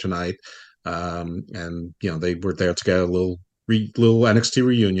there tonight. And they were there to get a little NXT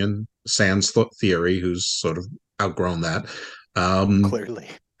reunion. Sans Theory, who's sort of outgrown that. Clearly.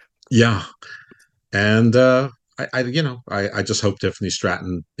 Yeah. And I just hope Tiffany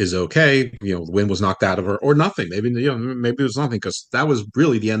Stratton is okay. The win was knocked out of her, or nothing. Maybe maybe it was nothing, because that was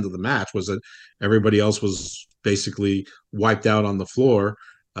really the end of the match. Was that everybody else was basically wiped out on the floor,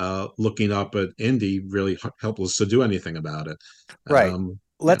 looking up at Indy, really helpless to do anything about it. Right.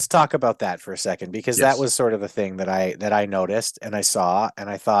 Let's talk about that for a second, because Yes. that was sort of a thing that I noticed and I saw, and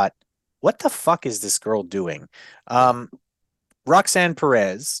I thought, what the fuck is this girl doing? Roxanne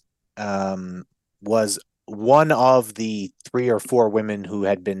Perez was one of the 3 or 4 women who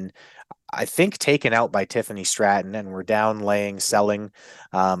had been, I think, taken out by Tiffany Stratton and were down laying, selling,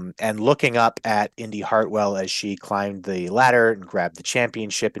 and looking up at Indy Hartwell as she climbed the ladder and grabbed the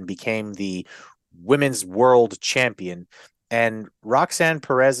championship and became the women's world champion. And Roxanne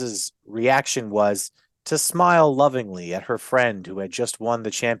Perez's reaction was to smile lovingly at her friend who had just won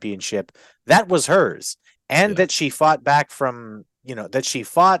the championship. That was hers. And that she fought back from,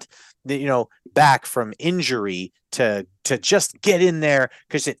 back from injury to just get in there,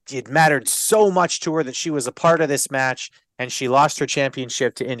 because it mattered so much to her that she was a part of this match, and she lost her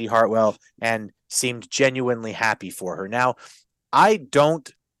championship to Indy Hartwell and seemed genuinely happy for her. Now, I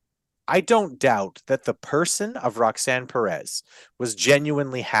don't doubt that the person of Roxanne Perez was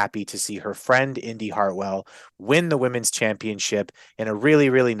genuinely happy to see her friend Indy Hartwell win the women's championship in a really,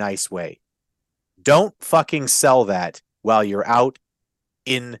 really nice way. Don't fucking sell that while you're out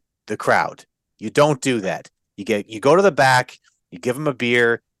in the crowd. You don't do that. You go to the back, you give them a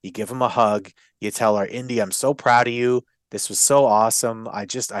beer, you give them a hug, you tell her, Indy, I'm so proud of you. This was so awesome. I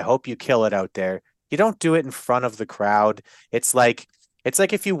hope you kill it out there. You don't do it in front of the crowd. It's like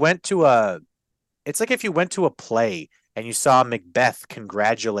if you went to a play and you saw Macbeth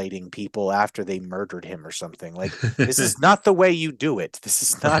congratulating people after they murdered him or something. Like, this is not the way you do it. This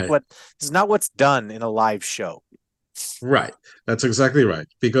is not what's done in a live show. Right. That's exactly right.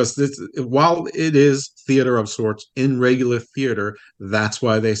 Because while it is theater of sorts in regular theater, that's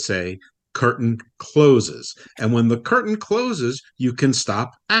why they say curtain closes. And when the curtain closes, you can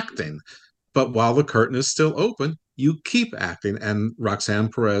stop acting. But while the curtain is still open, you keep acting. And Roxanne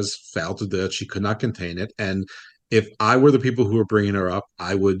Perez failed to do that. She could not contain it. And if I were the people who were bringing her up,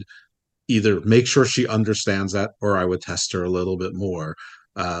 I would either make sure she understands that, or I would test her a little bit more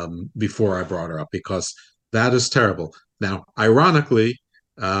before I brought her up, because that is terrible. Now, ironically,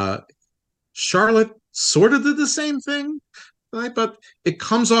 Charlotte sort of did the same thing, right? But it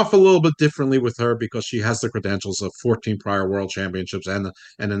comes off a little bit differently with her, because she has the credentials of 14 prior world championships and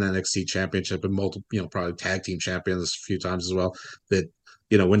an NXT championship and multiple, probably tag team champions a few times as well. That,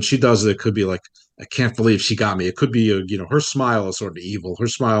 when she does it, it could be like, I can't believe she got me. It could be, her smile is sort of evil. Her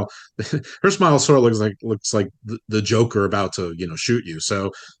smile sort of looks like the Joker about to, shoot you.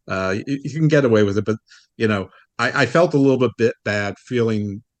 So you can get away with it. But, I felt a little bit bad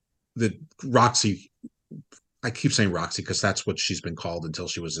feeling that Roxy, I keep saying Roxy because that's what she's been called until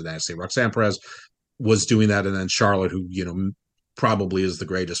she was in NXT. Roxanne Perez was doing that. And then Charlotte, who, probably is the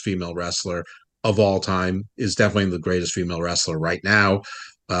greatest female wrestler of all time, is definitely the greatest female wrestler right now.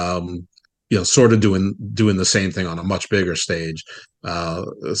 Sort of doing the same thing on a much bigger stage.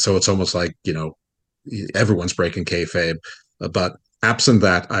 So it's almost like, everyone's breaking kayfabe. But absent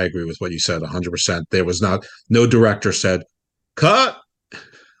that, I agree with what you said 100%. There was no director said, cut.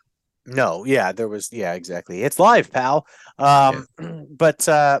 No, yeah, there was, yeah, exactly. It's live, pal. But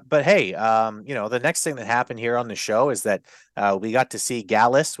hey, the next thing that happened here on the show is that we got to see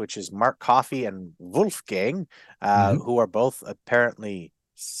Gallus, which is Mark Coffey, and Wolfgang, who are both apparently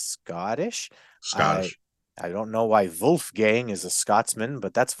Scottish. I don't know why Wolfgang is a Scotsman,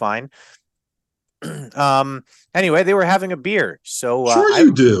 but that's fine. Anyway, they were having a beer. So Sure,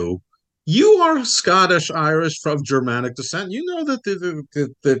 you do. You are Scottish, Irish, from Germanic descent. You know that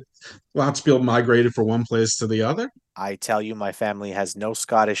the lots of people migrated from one place to the other. I tell you, my family has no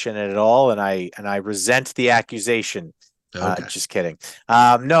Scottish in it at all, and I resent the accusation. Okay. Just kidding.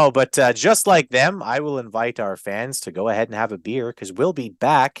 No, but just like them, I will invite our fans to go ahead and have a beer because we'll be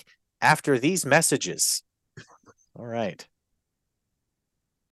back after these messages. All right.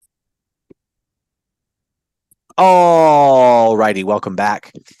 All righty, welcome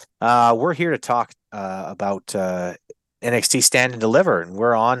back. We're here to talk about NXT Stand and Deliver, and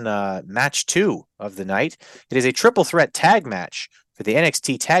we're on match 2 of the night. It is a triple threat tag match for the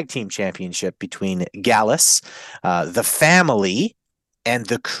NXT Tag Team Championship between Gallus, the Family, and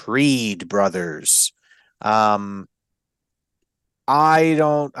the Creed brothers. I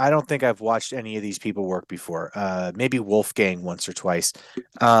don't think I've watched any of these people work before. Maybe Wolfgang once or twice.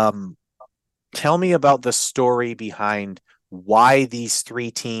 Tell me about the story behind why these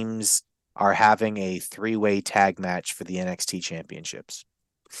 3 teams are having a 3-way tag match for the NXT championships.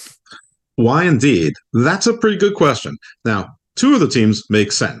 Why indeed? That's a pretty good question. Now, 2 of the teams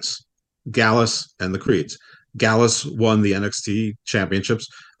make sense. Gallus and the Creeds. Gallus won the NXT championships.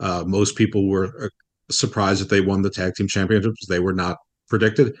 Most people were surprised that they won the tag team championships. They were not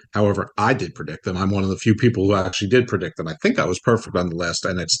predicted. However, I did predict them. I'm one of the few people who actually did predict them. I think I was perfect on the last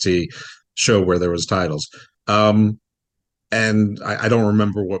NXT show where there was titles. And I don't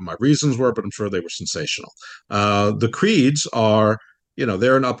remember what my reasons were, but I'm sure they were sensational. The Creeds are,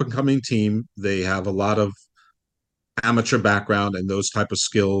 they're an up-and-coming team. They have a lot of amateur background and those type of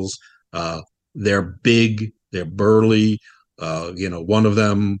skills. They're big, they're burly. One of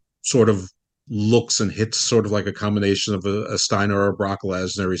them sort of looks and hits sort of like a combination of a Steiner or a Brock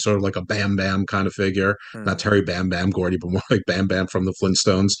Lesnar. He's sort of like a Bam Bam kind of figure. Not Terry Bam Bam Gordy, but more like Bam Bam from the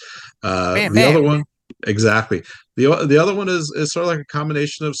Flintstones. Bam, the bam. other one, exactly. The other one is sort of like a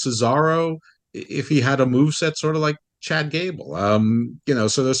combination of Cesaro if he had a moveset sort of like Chad Gable.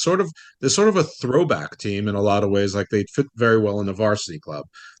 So there's sort of a throwback team in a lot of ways. Like they'd fit very well in a varsity club,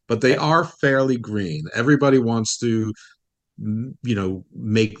 but they are fairly green. Everybody wants to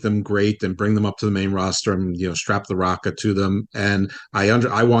make them great and bring them up to the main roster and strap the rocket to them, and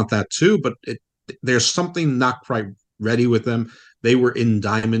I want that too, but there's something not quite ready with them. They were in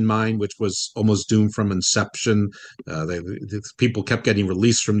Diamond Mine, which was almost doomed from inception. People kept getting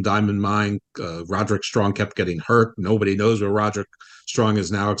released from Diamond Mine. Roderick Strong kept getting hurt. Nobody knows where Roderick Strong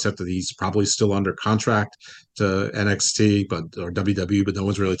is now, except that he's probably still under contract to NXT or WWE, but no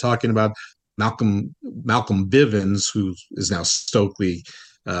one's really talking about Malcolm Bivens, who is now Stokely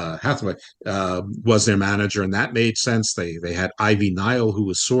Hathaway, was their manager, and that made sense. They had Ivy Nile, who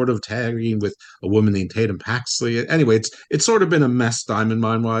was sort of tagging with a woman named Tatum Paxley. Anyway, it's sort of been a mess Diamond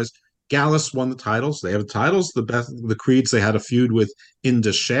Mine wise. Gallus won the titles. They have the titles. The Creeds, they had a feud with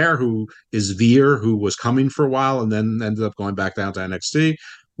Indus Sher, who is Veer, who was coming for a while and then ended up going back down to NXT.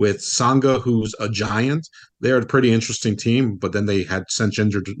 With Sangha, who's a giant. They're a pretty interesting team, but then they had sent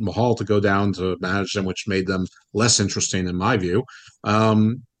Jinder Mahal to go down to manage them, which made them less interesting in my view.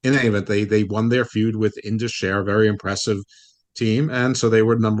 In any event, they won their feud with Indus Sher, very impressive team, and so they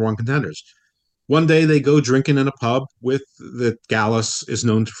were number 1 contenders. One day they go drinking in a pub with that Gallus is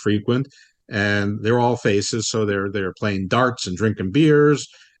known to frequent, and they're all faces, so they're playing darts and drinking beers.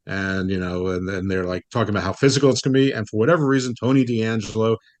 And and they're like talking about how physical it's going to be, and for whatever reason, Tony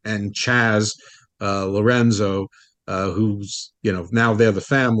D'Angelo and Chaz Lorenzo, who's now they're the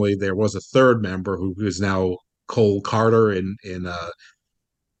family. There was a third member who is now Cole Carter in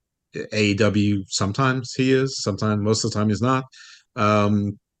AEW. Sometimes he is, sometimes most of the time he's not.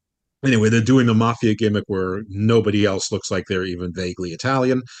 Anyway, they're doing a mafia gimmick where nobody else looks like they're even vaguely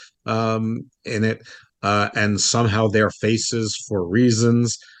Italian in it. And somehow they're faces for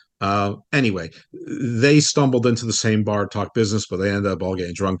reasons. Anyway, they stumbled into the same bar, talk business, but they ended up all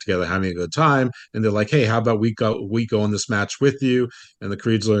getting drunk together, having a good time. And they're like, "Hey, how about we go in this match with you?" And the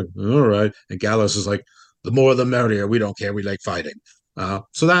Creed's like, "All right." And Gallus is like, "The more the merrier. We don't care. We like fighting."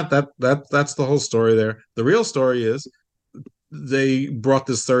 So that's the whole story there. The real story is they brought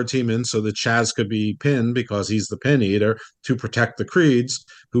this third team in so that Chaz could be pinned because he's the pin eater to protect the Creeds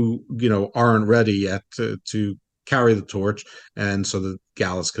who, aren't ready yet to carry the torch, and so that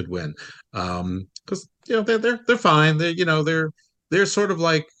Gallus could win. Because they're fine. They're sort of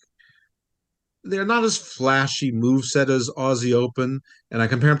like they're not as flashy moveset as Aussie Open, and I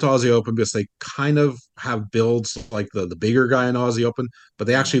compare them to Aussie Open because they kind of have builds like the bigger guy in Aussie Open, but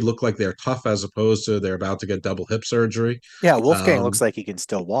they actually look like they're tough as opposed to they're about to get double hip surgery. Yeah, Wolfgang looks like he can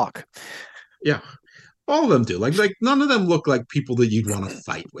still walk. Yeah. All of them do. Like none of them look like people that you'd want to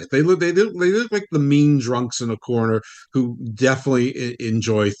fight with. They look like the mean drunks in a corner who definitely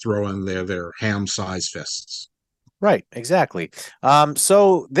enjoy throwing their ham-sized fists. Right, exactly.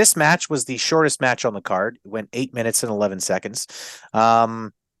 So this match was the shortest match on the card. It went 8 minutes and 11 seconds.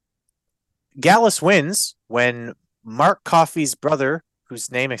 Gallus wins when Mark Coffey's brother,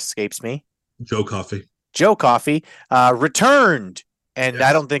 whose name escapes me, Joe Coffey, returned. And Yes.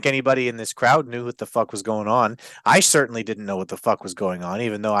 I don't think anybody in this crowd knew what the fuck was going on. I certainly didn't know what the fuck was going on,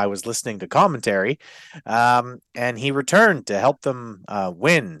 even though I was listening to commentary. And he returned to help them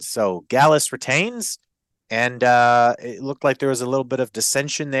win. So Gallus retains. And it looked like there was a little bit of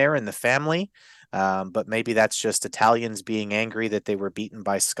dissension there in the family. But maybe that's just Italians being angry that they were beaten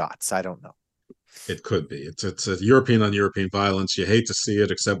by Scots. I don't know. It could be. It's a European on European violence. You hate to see it,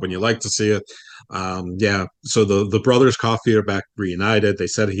 except when you like to see it. Yeah. So the brothers Coffey are back reunited. They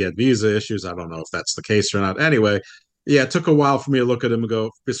said he had visa issues. I don't know if that's the case or not. Anyway, yeah, it took a while for me to look at him and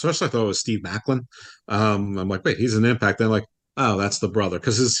go. Especially I thought it was Steve Macklin. I'm like, wait, he's an Impact. Then like, oh, that's the brother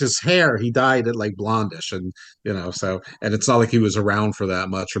because his hair he dyed it like blondish, and so and it's not like he was around for that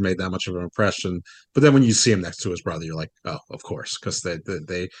much or made that much of an impression. But then when you see him next to his brother, you're like, oh, of course, because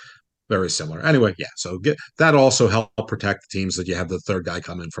they very similar. Anyway, yeah. So that also helped protect the teams that you have the third guy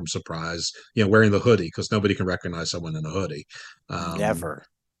come in from surprise, wearing the hoodie because nobody can recognize someone in a hoodie. Never.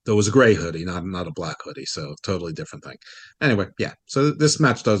 There was a gray hoodie, not a black hoodie, so totally different thing. Anyway, yeah. So this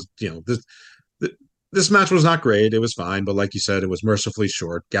match does, this match was not great. It was fine, but like you said, it was mercifully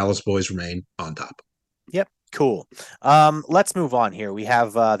short. Gallus boys remain on top. Yep. Cool. Let's move on here. We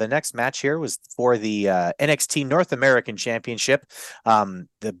have the next match here was for the NXT North American Championship.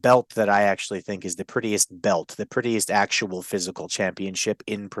 The belt that I actually think is the prettiest belt, the prettiest actual physical championship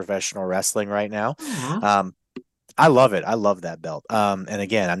in professional wrestling right now. I love it. I love that belt. And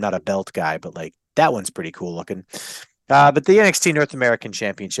again, I'm not a belt guy, but like that one's pretty cool looking. But the NXT North American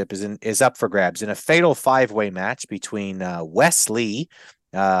Championship is up for grabs in a fatal 5-way match between Wes Lee,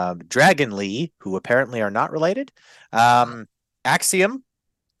 Dragon Lee, who apparently are not related, Axiom,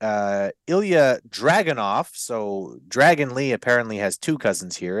 Ilya Dragunov. So Dragon Lee apparently has two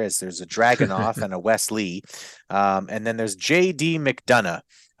cousins here, as there's a Dragunov and a Wes Lee, and then there's JD McDonough,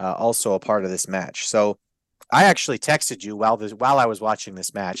 also a part of this match. So I actually texted you while I was watching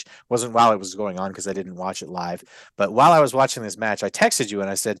this match. Wasn't while it was going on because I didn't watch it live, but while I was watching this match, I texted you and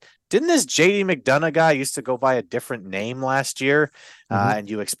I said, "Didn't this JD McDonough guy used to go by a different name last year?" And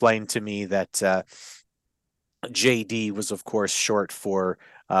you explained to me that JD was, of course, short for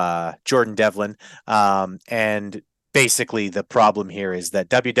Jordan Devlin, and basically the problem here is that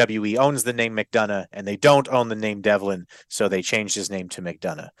WWE owns the name McDonough and they don't own the name Devlin, so they changed his name to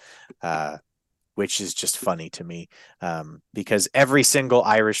McDonough. Which is just funny to me, because every single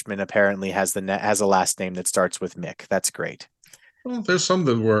Irishman apparently has a last name that starts with Mick. That's great. Well, there's some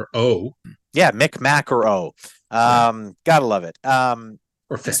that were O. Yeah, Mick, Mac, or O. Gotta love it.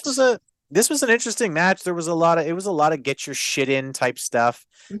 Or this was an interesting match. It was a lot of get your shit in type stuff.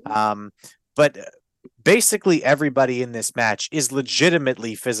 But basically everybody in this match is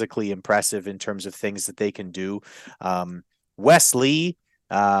legitimately physically impressive in terms of things that they can do. Wes Lee,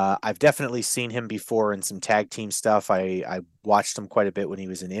 I've definitely seen him before in some tag team stuff. I watched him quite a bit when he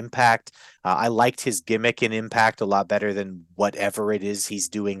was in Impact. I liked his gimmick in Impact a lot better than whatever it is he's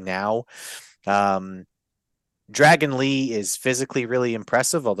doing now. Dragon Lee is physically really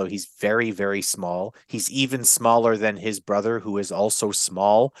impressive, although he's very, very small. He's even smaller than his brother, who is also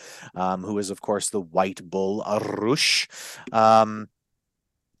small, who is, of course, the White Bull Arush.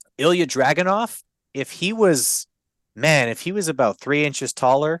 Ilya Dragunov, if he was about 3 inches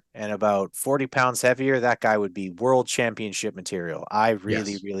taller and about 40 pounds heavier, that guy would be world championship material. I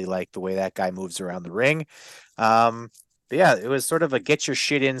really like the way that guy moves around the ring. But yeah, it was sort of a get your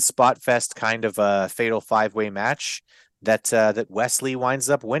shit in spot fest kind of a fatal 5-way match that Wes Lee winds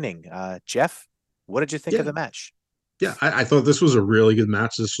up winning. Jeff, what did you think of the match? Yeah, I thought this was a really good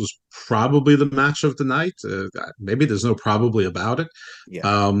match. This was probably the match of the night. Maybe there's no probably about it.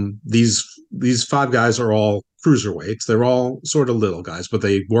 Yeah. These 5 guys are all cruiserweights. They're all sort of little guys, but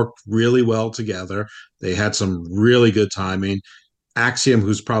they worked really well together. They had some really good timing. Axiom,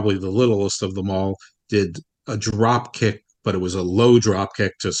 who's probably the littlest of them all, did a drop kick, but it was a low drop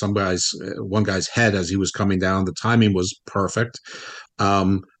kick to one guy's head as he was coming down. The timing was perfect.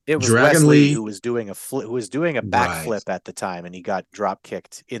 It was Dragon Wes Lee Lee who was doing a backflip at the time, and he got drop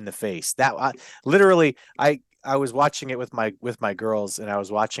kicked in the face. Literally, I was watching it with my girls, and I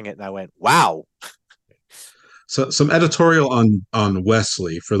was watching it, and I went, "Wow." So some editorial on Wes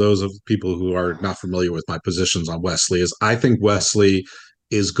Lee for those of people who are not familiar with my positions on Wes Lee is I think Wes Lee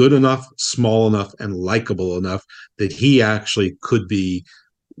is good enough, small enough, and likable enough that he actually could be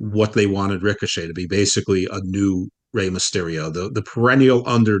what they wanted Ricochet to be, basically a new Rey Mysterio, the perennial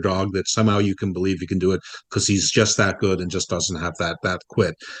underdog that somehow you can believe he can do it because he's just that good and just doesn't have that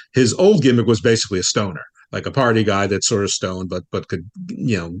quit. His old gimmick was basically a stoner, like a party guy that's sort of stoned, but could,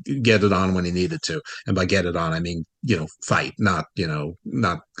 get it on when he needed to. And by get it on, I mean, fight, not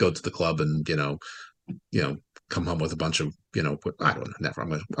go to the club and, come home with a bunch of, I don't know, never. I'm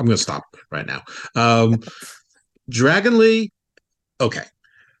going to stop right now. Dragon Lee, okay.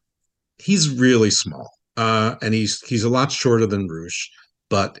 He's really small. And he's a lot shorter than Roosh,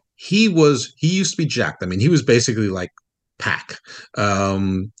 but he used to be jacked. I mean, he was basically like Pac.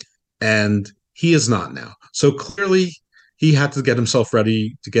 And he is not now. So clearly he had to get himself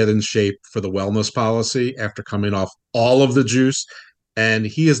ready to get in shape for the wellness policy after coming off all of the juice. And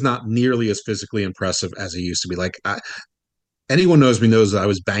he is not nearly as physically impressive as he used to be. Like, anyone knows me knows that I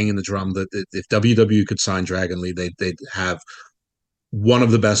was banging the drum that if WWE could sign Dragon Lee, they'd have one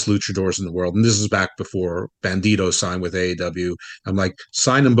of the best luchadors in the world. And this is back before Bandito signed with AEW. I'm like,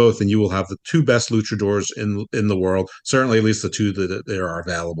 sign them both and you will have the two best luchadors in the world. Certainly at least the two that are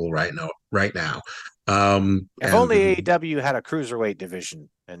available right now. If only AEW had a cruiserweight division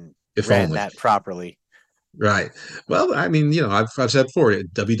and ran that properly. Right. Well, I mean, I've said before,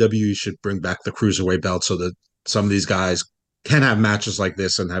 WWE should bring back the cruiserweight belt so that some of these guys can have matches like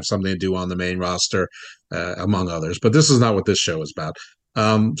this and have something to do on the main roster, among others. But this is not what this show is about.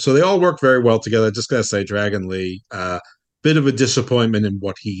 So they all work very well together. Just gotta say, Dragon Lee, bit of a disappointment in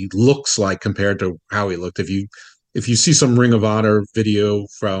what he looks like compared to how he looked. If you see some Ring of Honor video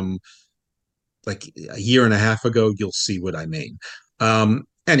from like a year and a half ago, you'll see what I mean.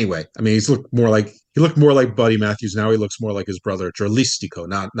 Anyway, I mean, he looked more like Buddy Matthews. Now he looks more like his brother Dralistico,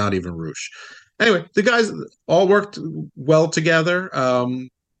 not even Roosh. Anyway, the guys all worked well together.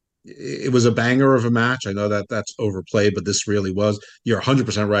 It was a banger of a match. I know that that's overplayed, but this really was. You're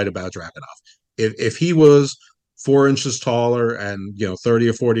 100% right about Dragunov. If he was 4 inches taller and 30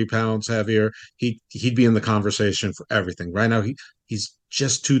 or 40 pounds heavier, he'd be in the conversation for everything. Right now, he's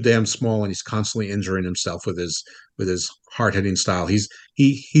just too damn small, and he's constantly injuring himself with his hard hitting style. He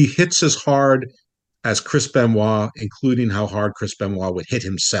hits as hard as Chris Benoit, including how hard Chris Benoit would hit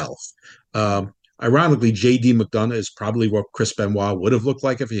himself. Ironically, J.D. McDonough is probably what Chris Benoit would have looked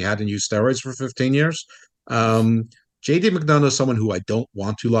like if he hadn't used steroids for 15 years. J.D. McDonough is someone who I don't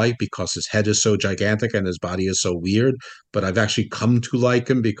want to like because his head is so gigantic and his body is so weird, but I've actually come to like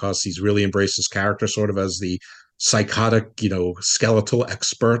him because he's really embraced his character sort of as the psychotic, skeletal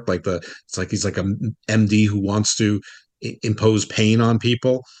expert. It's like he's like a MD who wants to impose pain on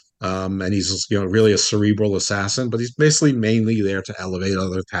people. And he's really a cerebral assassin, but he's basically mainly there to elevate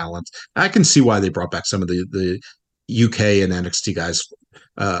other talent. I can see why they brought back some of the UK and NXT guys,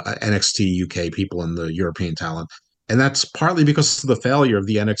 NXT UK people and the European talent. And that's partly because of the failure of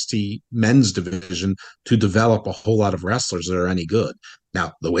the NXT men's division to develop a whole lot of wrestlers that are any good.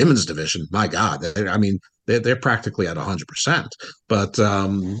 Now, the women's division, my God, they're practically at 100%. But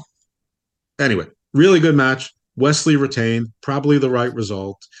anyway, really good match. Wesley retained, probably the right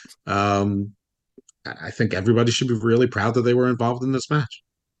result. I think everybody should be really proud that they were involved in this match.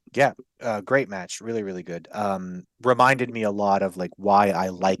 Yeah, great match. Really, really good. Reminded me a lot of like why I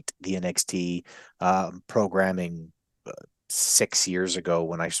liked the NXT programming 6 years ago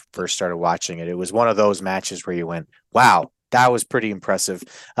when I first started watching it. It was one of those matches where you went, wow, that was pretty impressive.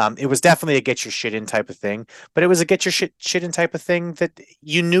 It was definitely a get your shit in type of thing, but it was a get your shit in type of thing that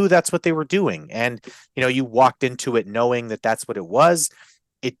you knew that's what they were doing. And, you walked into it knowing that that's what it was.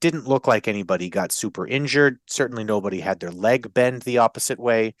 It didn't look like anybody got super injured. Certainly nobody had their leg bend the opposite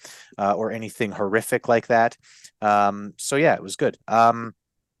way or anything horrific like that. So yeah, it was good.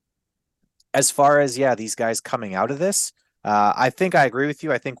 As far as, these guys coming out of this, I think I agree with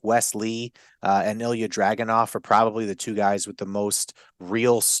you. I think Wes Lee and Ilya Dragunov are probably the two guys with the most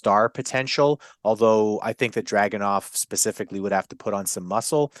real star potential, although I think that Dragunov specifically would have to put on some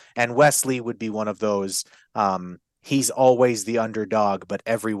muscle, and Wes Lee would be one of those, he's always the underdog, but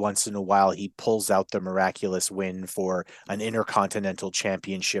every once in a while he pulls out the miraculous win for an Intercontinental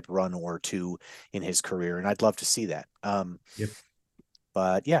Championship run or two in his career, and I'd love to see that. Yep.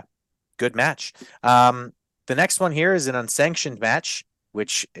 But yeah, good match. The next one here is an unsanctioned match,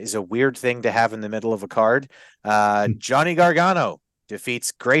 which is a weird thing to have in the middle of a card. Johnny Gargano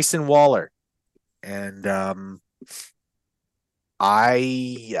defeats Grayson Waller. And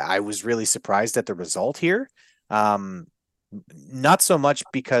I was really surprised at the result here. Not so much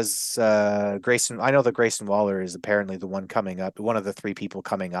because I know that Grayson Waller is apparently the one coming up, one of the three people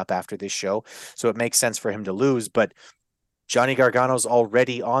coming up after this show. So it makes sense for him to lose. But Johnny Gargano's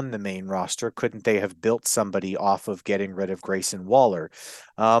already on the main roster. Couldn't they have built somebody off of getting rid of Grayson Waller?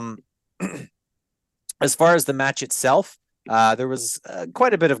 As far as the match itself, there was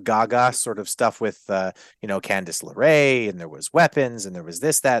quite a bit of gaga sort of stuff with, Candice LeRae, and there was weapons, and there was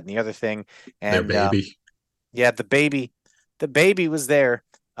this, that, and the other thing. And Their baby. Yeah, the baby was there.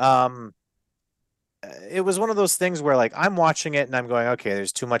 It was one of those things where, like, I'm watching it and I'm going, okay,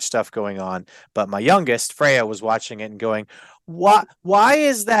 there's too much stuff going on. But my youngest, Freya, was watching it and going, why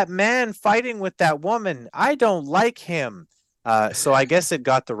is that man fighting with that woman? I don't like him. So I guess it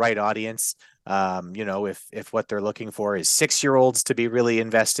got the right audience. If what they're looking for is 6-year-olds to be really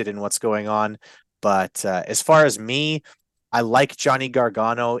invested in what's going on. But as far as me, I like Johnny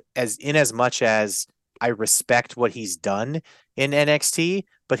Gargano as much as I respect what he's done in NXT,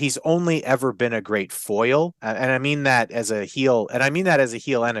 but he's only ever been a great foil. And I mean that as a heel, and I mean that as a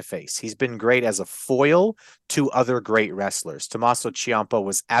heel and a face. He's been great as a foil to other great wrestlers. Tommaso Ciampa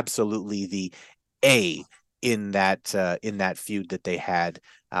was absolutely the A in that feud that they had.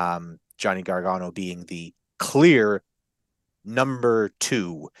 Johnny Gargano being the clear number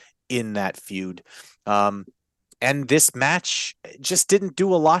 2 in that feud. And this match just didn't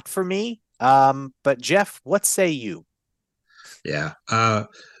do a lot for me. But Jeff, what say you? Yeah.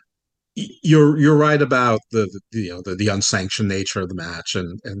 You're right about the unsanctioned nature of the match,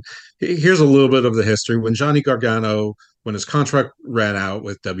 and here's a little bit of the history. When Johnny Gargano, when his contract ran out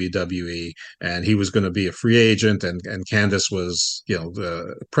with WWE, and he was going to be a free agent, and Candice was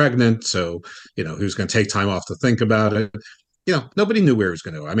pregnant, so he was going to take time off to think about it. Nobody knew where he was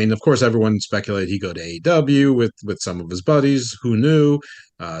going to go. I mean, of course, everyone speculated he'd go to AEW with some of his buddies. Who knew?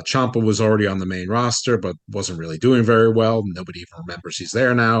 Ciampa was already on the main roster, but wasn't really doing very well. Nobody even remembers he's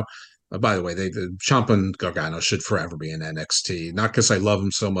there now. By the way, the Ciampa and Gargano should forever be in NXT. Not because I love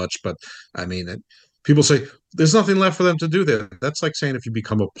him so much, but I mean, people say there's nothing left for them to do there. That's like saying if you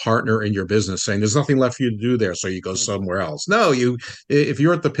become a partner in your business, saying there's nothing left for you to do there, so you go somewhere else. No, if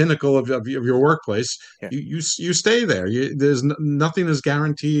you're at the pinnacle of your workplace, Yeah. you stay there. Nothing is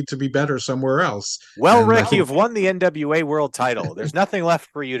guaranteed to be better somewhere else. Well, Rick, you've won the NWA World Title. There's nothing left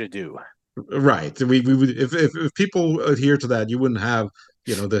for you to do. Right. We would if people adhere to that, you wouldn't have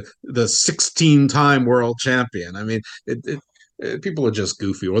the 16-time world champion. I mean, people are just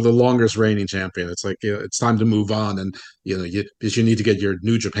goofy, or the longest reigning champion. It's like it's time to move on, and you need to get your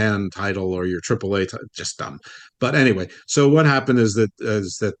New Japan title or your AAA title. Just dumb. But anyway, so what happened is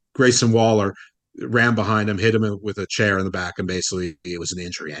that Grayson Waller ran behind him, hit him with a chair in the back, and basically it was an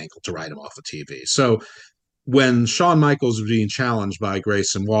injury ankle to write him off of TV. So when Shawn Michaels was being challenged by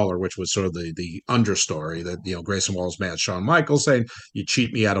Grayson Waller, which was sort of the understory that Grayson Waller's mad at Shawn Michaels, saying you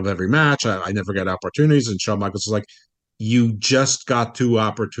cheat me out of every match, I never get opportunities, and Shawn Michaels was like, you just got 2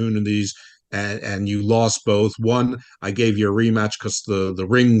 opportunities and you lost both. One, I gave you a rematch because the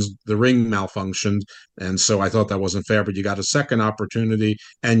ring malfunctioned, and so I thought that wasn't fair, but you got a second opportunity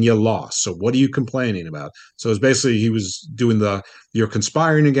and you lost. So what are you complaining about? So it's basically he was doing the you're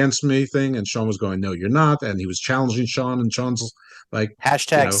conspiring against me thing, and Shawn was going, no, you're not, and he was challenging Shawn, and Shawn's like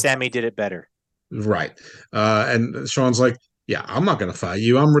hashtag Sammy did it better. Right. And Shawn's like, yeah, I'm not going to fight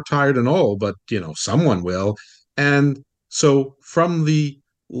you. I'm retired and old, but someone will. And so from the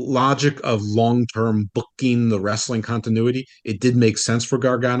logic of long-term booking the wrestling continuity, it did make sense for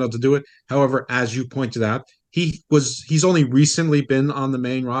Gargano to do it. However, as you pointed out, he's only recently been on the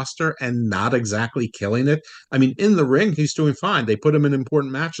main roster and not exactly killing it. I mean, in the ring, he's doing fine. They put him in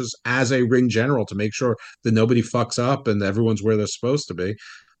important matches as a ring general to make sure that nobody fucks up and everyone's where they're supposed to be.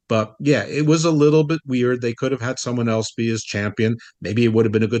 But yeah, it was a little bit weird. They could have had someone else be his champion. Maybe it would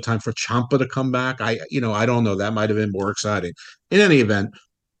have been a good time for Ciampa to come back. I don't know. That might have been more exciting. In any event,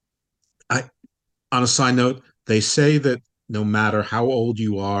 on a side note, they say that no matter how old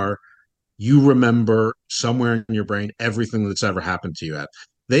you are, you remember somewhere in your brain everything that's ever happened to you.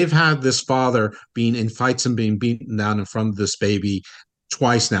 They've had this father being in fights and being beaten down in front of this baby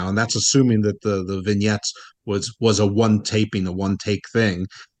twice now, and that's assuming that the vignettes was a one take thing.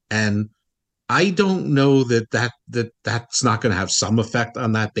 And I don't know that's not going to have some effect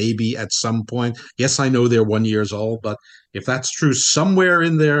on that baby at some point. Yes, I know they're 1 year old, but if that's true, somewhere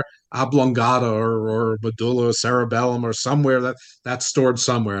in their oblongata or medulla cerebellum or somewhere that's stored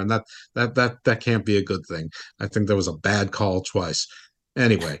somewhere, and that can't be a good thing. I think there was a bad call twice.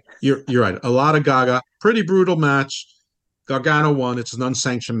 Anyway, you're right. A lot of gaga, pretty brutal match. Gargano won. It's an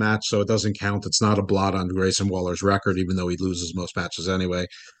unsanctioned match, so it doesn't count. It's not a blot on Grayson Waller's record, even though he loses most matches anyway.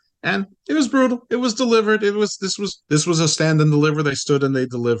 And it was brutal. It was delivered. This was a stand and deliver. They stood and they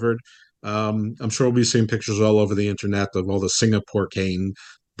delivered. I'm sure we'll be seeing pictures all over the internet of all the Singapore cane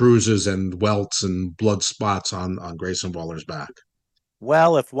bruises and welts and blood spots on Grayson Waller's back.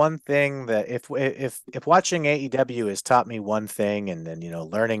 Well, if one thing that if watching AEW has taught me one thing, and then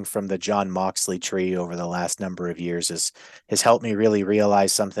learning from the John Moxley tree over the last number of years has helped me really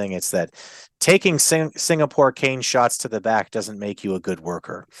realize something. It's that taking Singapore cane shots to the back doesn't make you a good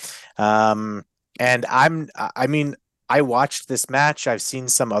worker. And I mean, I watched this match. I've seen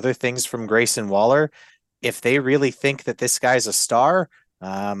some other things from Grayson Waller. If they really think that this guy's a star,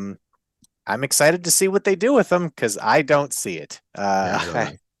 I'm excited to see what they do with him, because I don't see it.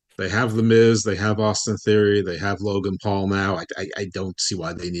 They have The Miz, they have Austin Theory, they have Logan Paul now. I don't see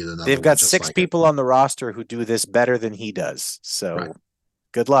why they need another. They've got 6 people on the roster who do this better than he does. So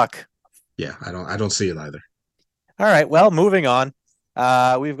good luck. Yeah, I don't see it either. All right, well, moving on.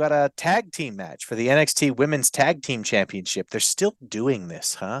 We've got a tag team match for the NXT Women's Tag Team Championship. They're still doing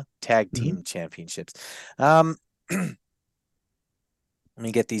this, huh? Tag team championships. Let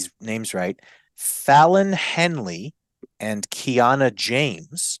me get these names right. Fallon Henley and Kiana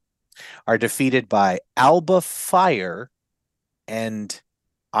James are defeated by Alba Fire and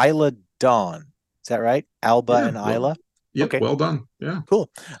Isla Dawn. Is that right? Alba and Isla? Yeah, okay. Well done. Yeah. Cool.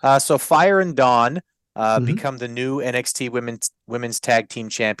 So Fire and Dawn become the new NXT women's tag team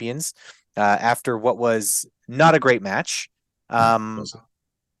champions after what was not a great match.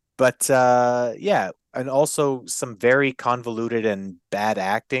 But yeah, and also some very convoluted and bad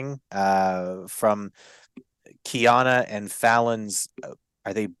acting from Kiana and Fallon's.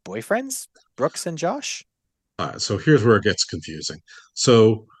 Are they boyfriends, Brooks and Josh? So here's where it gets confusing.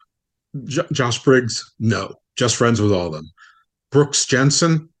 So Josh Briggs, no, just friends with all of them. Brooks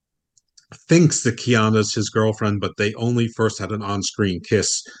Jensen thinks that Kiana's his girlfriend, but they only first had an on-screen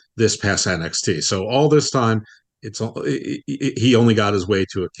kiss this past NXT. So all this time, he only got his way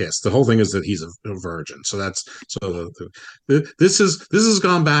to a kiss. The whole thing is that he's a virgin. So this has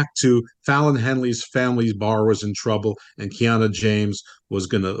gone back to Fallon Henley's family's bar was in trouble, and Kiana James was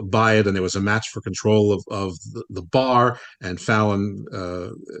going to buy it, and there was a match for control of the bar, and Fallon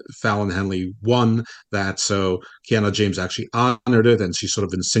Henley won that. So Kiana James actually honored it, and she sort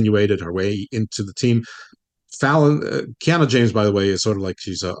of insinuated her way into the team. Kiana James, by the way, is sort of like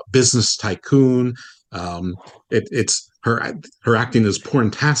she's a business tycoon. It's her acting is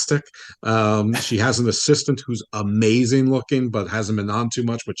porntastic. She has an assistant who's amazing looking, but hasn't been on too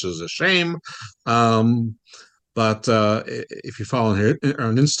much, which is a shame. But if you follow her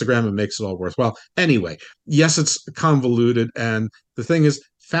on Instagram, it makes it all worthwhile. Anyway, yes, it's convoluted, and the thing is,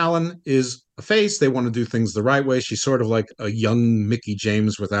 Fallon is a face. They want to do things the right way. She's sort of like a young Mickie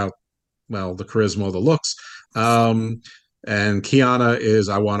James without, well, the charisma or the looks. And Kiana is,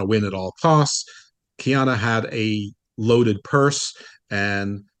 I want to win at all costs. Kiana had a loaded purse,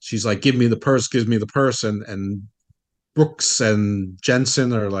 and she's like, give me the purse, and Brooks and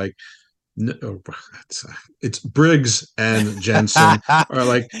Jensen are like, no, it's Briggs and Jensen are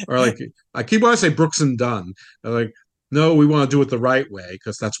like, I keep wanting to say Brooks and Dunn. They're like, no, we want to do it the right way,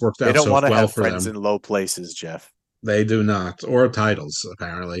 because that's worked out so well for them. They don't want to have friends in low places, Jeff. They do not, or titles,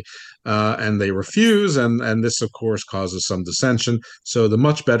 apparently. And they refuse, and this, of course, causes some dissension. So the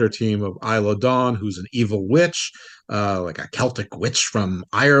much better team of Isla Dawn, who's an evil witch, like a Celtic witch from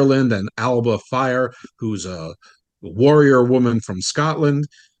Ireland, and Alba Fire, who's a warrior woman from Scotland,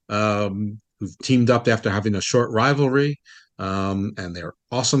 who've teamed up after having a short rivalry. And they're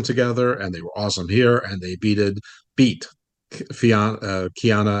awesome together, and they were awesome here, and they beat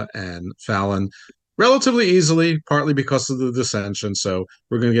Kiana and Fallon relatively easily, partly because of the dissension. So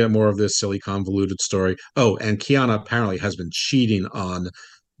we're going to get more of this silly, convoluted story. Oh, and Kiana apparently has been cheating on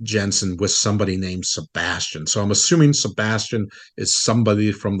Jensen with somebody named Sebastian. So I'm assuming Sebastian is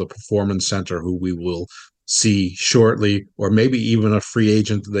somebody from the Performance Center who we will see shortly, or maybe even a free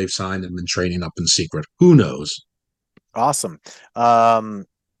agent that they've signed and been training up in secret. Who knows? Awesome. I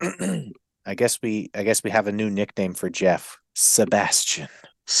guess we have a new nickname for Jeff, Sebastian.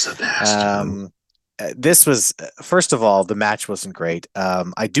 This was, first of all, the match wasn't great.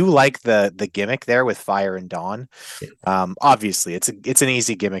 I do like the gimmick there with Fire and Dawn. Obviously, it's an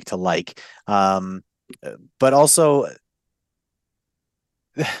easy gimmick to like, but also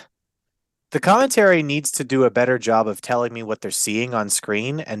the commentary needs to do a better job of telling me what they're seeing on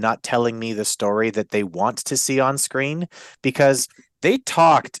screen and not telling me the story that they want to see on screen, because they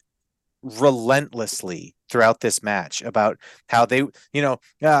talked relentlessly throughout this match about how they,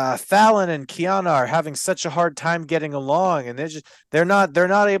 Fallon and Kiana are having such a hard time getting along, and they're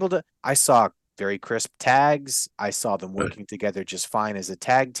not able to. I saw very crisp tags. I saw them working together just fine as a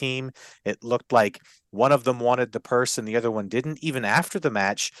tag team. It looked like one of them wanted the purse and the other one didn't, even after the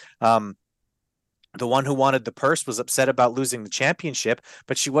match. The one who wanted the purse was upset about losing the championship,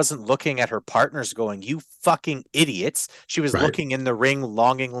 but she wasn't looking at her partners going, "You fucking idiots." She was Right. looking in the ring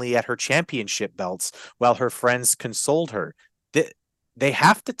longingly at her championship belts while her friends consoled her. They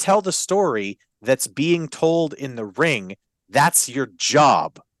have to tell the story that's being told in the ring. That's your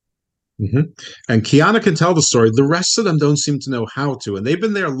job. Mm-hmm. And Kiana can tell the story. The rest of them don't seem to know how to, and they've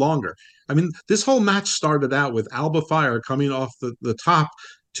been there longer. I mean, this whole match started out with Alba Fire coming off the top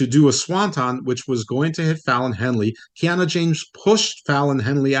to do a swanton, which was going to hit Fallon Henley. Kiana James pushed Fallon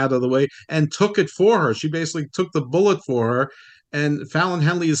Henley out of the way and took it for her. She basically took the bullet for her. And Fallon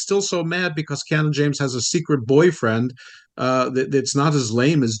Henley is still so mad because Kiana James has a secret boyfriend that's not as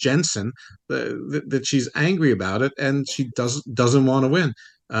lame as Jensen, that she's angry about it, and she doesn't want to win.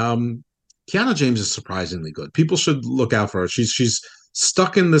 Kiana James is surprisingly good. People should look out for her. She's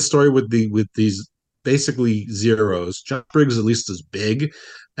stuck in the story with these basically zeros. John Briggs at least is big,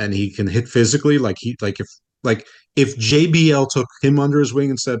 and he can hit physically. If JBL took him under his wing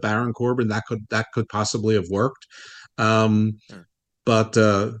instead of Baron Corbin, that could possibly have worked. But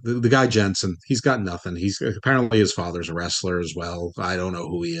the guy Jensen, he's got nothing. He's apparently his father's a wrestler as well. I don't know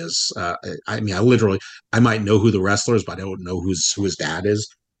who he is. I mean, I might know who the wrestler is, but I don't know who his dad is.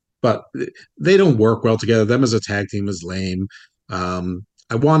 But they don't work well together. Them as a tag team is lame.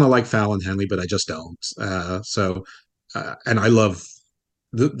 I want to like Fallon Henley, but I just don't. And I love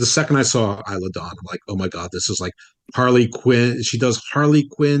the second I saw Isla Dawn, I'm like, oh my god, this is like Harley Quinn. She does Harley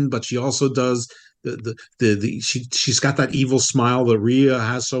Quinn, but she also does she's got that evil smile that Rhea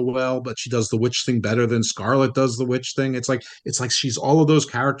has so well, but she does the witch thing better than Scarlett does the witch thing. It's like she's all of those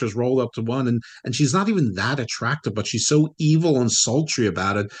characters rolled up to one, and she's not even that attractive, but she's so evil and sultry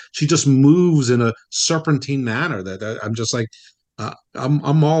about it. She just moves in a serpentine manner that I'm just like,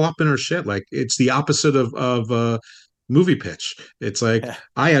 I'm all up in her shit. Like it's the opposite of movie pitch. It's like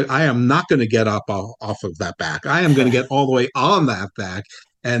I am not going to get up off of that back. I am going to get all the way on that back,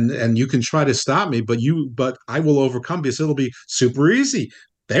 and you can try to stop me, but I will overcome because it'll be super easy,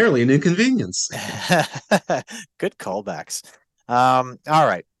 barely an inconvenience. Good callbacks. All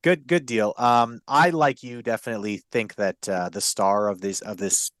right, good deal. I, like you, definitely think that the star of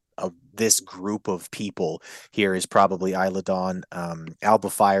this group of people here is probably Isla Dawn.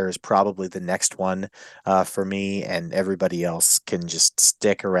 Alba Fire is probably the next one for me, and everybody else can just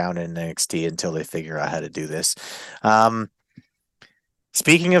stick around in NXT until they figure out how to do this.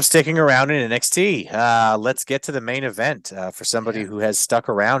 Speaking of sticking around in NXT, let's get to the main event for somebody who has stuck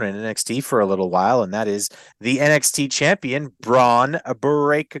around in NXT for a little while, and that is the NXT champion, Braun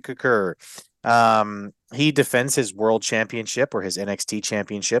Breaker. He defends his world championship or his NXT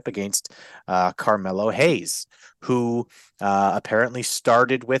championship against Carmelo Hayes, who apparently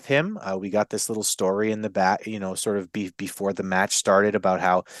started with him. We got this little story in the back, sort of before the match started about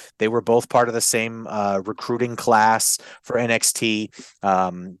how they were both part of the same recruiting class for NXT.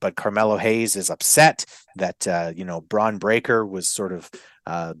 But Carmelo Hayes is upset that, Braun Breaker was sort of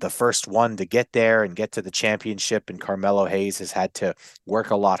the first one to get there and get to the championship, and Carmelo Hayes has had to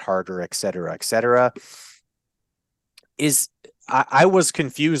work a lot harder, et cetera, et cetera. I was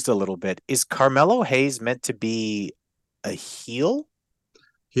confused a little bit. Is Carmelo Hayes meant to be a heel?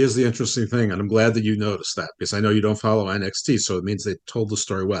 Here's the interesting thing, and I'm glad that you noticed that because I know you don't follow NXT, so it means they told the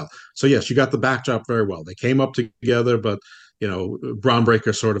story well. So yes, you got the backdrop very well. They came up together, but Braun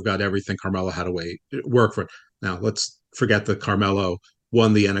Breaker sort of got everything Carmelo had to work for. Now let's forget that Carmelo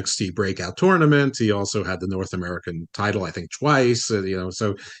won the NXT Breakout Tournament. He also had the North American title, I think, twice.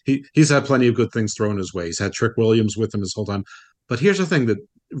 So he's had plenty of good things thrown his way. He's had Trick Williams with him his whole time. But here's the thing that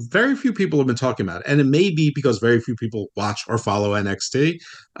very few people have been talking about, and it may be because very few people watch or follow NXT.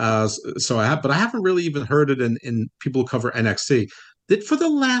 But I haven't really even heard it in people who cover NXT. That for the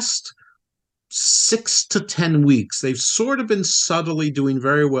last 6 to 10 weeks, they've sort of been subtly doing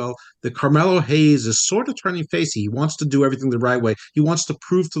very well. That Carmelo Hayes is sort of turning face. He wants to do everything the right way. He wants to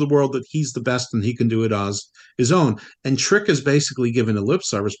prove to the world that he's the best and he can do it as his own. And Trick is basically giving a lip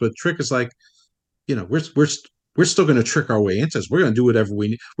service, but Trick is like, we're still going to trick our way into this. We're going to do whatever we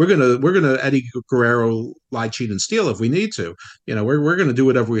need. We're going to Eddie Guerrero lie, cheat, and steal if we need to. We're going to do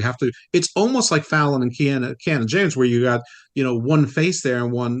whatever we have to. It's almost like Fallon and Kiana James, where you got one face there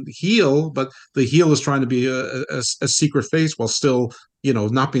and one heel, but the heel is trying to be a secret face while still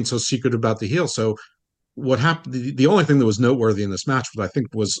not being so secret about the heel. So what happened? The only thing that was noteworthy in this match, but I think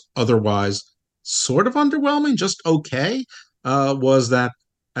was otherwise sort of underwhelming, just okay, was that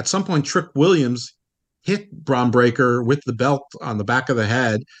at some point Trick Williams hit Braun Breaker with the belt on the back of the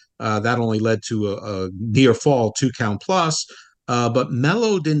head. That only led to a near fall 2 count plus. but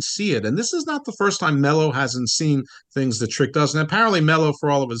Mello didn't see it. And this is not the first time Mello hasn't seen things that Trick does. And apparently Mello, for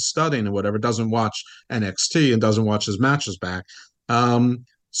all of his studying and whatever, doesn't watch NXT and doesn't watch his matches back.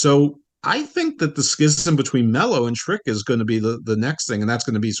 So I think that the schism between Mello and Trick is going to be the next thing, and that's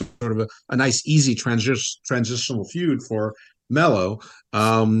going to be sort of a nice, easy transitional feud for Mello.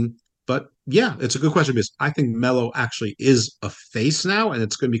 But yeah, it's a good question because I think Mello actually is a face now, and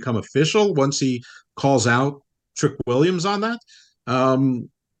it's going to become official once he calls out Trick Williams on that.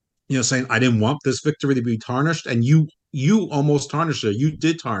 Saying I didn't want this victory to be tarnished, and you almost tarnished it. You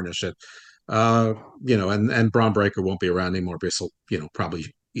did tarnish it. And Braun Breaker won't be around anymore because he'll, probably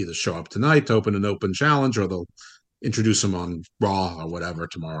either show up tonight to open an open challenge, or they'll introduce him on Raw or whatever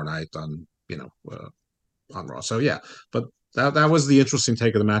tomorrow night on Raw. So yeah, but that was the interesting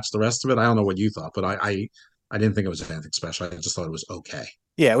take of the match. The rest of it, I don't know what you thought, but I didn't think it was anything special. I just thought it was okay.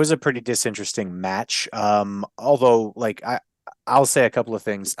 Yeah, it was a pretty disinteresting match. Although, I'll say a couple of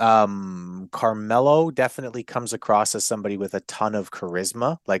things. Carmelo definitely comes across as somebody with a ton of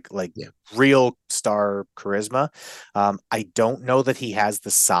charisma, real star charisma. I don't know that he has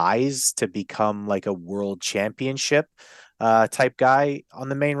the size to become like a world championship type guy on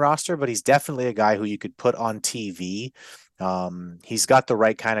the main roster, but he's definitely a guy who you could put on TV. He's got the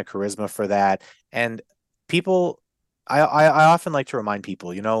right kind of charisma for that. And I often like to remind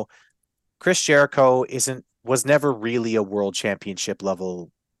people, Chris Jericho was never really a world championship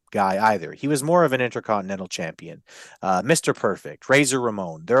level guy either. He was more of an intercontinental champion. Mr. Perfect, Razor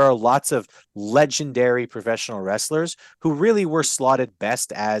Ramon. There are lots of legendary professional wrestlers who really were slotted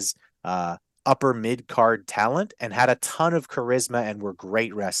best as upper mid card talent and had a ton of charisma and were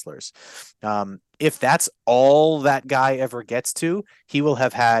great wrestlers. If that's all that guy ever gets to, he will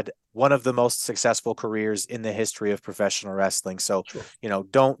have had one of the most successful careers in the history of professional wrestling. So, sure.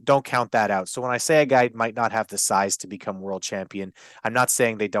 Don't count that out. So when I say a guy might not have the size to become world champion, I'm not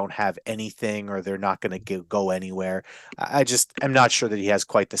saying they don't have anything or they're not going to go anywhere. I'm not sure that he has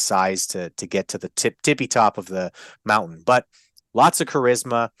quite the size to get to the tippy top of the mountain, but lots of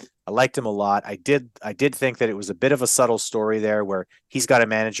charisma. I liked him a lot. I did think that it was a bit of a subtle story there where he's got a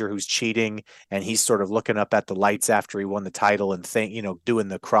manager who's cheating and he's sort of looking up at the lights after he won the title and doing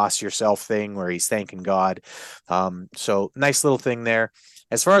the cross yourself thing where he's thanking God. So nice little thing there.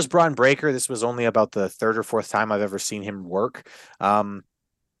 As far as Braun Breaker, this was only about the third or fourth time I've ever seen him work.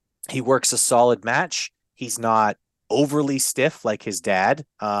 He works a solid match. He's not overly stiff like his dad.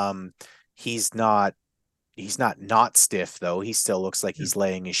 He's not stiff though. He still looks like he's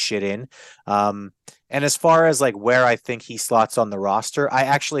laying his shit in. And as far as where I think he slots on the roster, I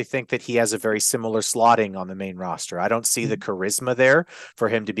actually think that he has a very similar slotting on the main roster. I don't see the charisma there for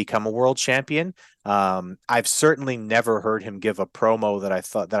him to become a world champion. I've certainly never heard him give a promo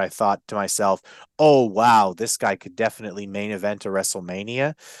that I thought to myself, oh wow, this guy could definitely main event a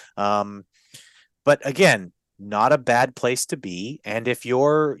WrestleMania. But again, not a bad place to be. And if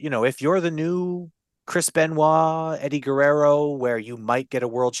you're the new Chris Benoit, Eddie Guerrero, where you might get a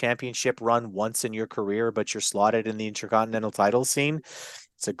world championship run once in your career, but you're slotted in the intercontinental title scene,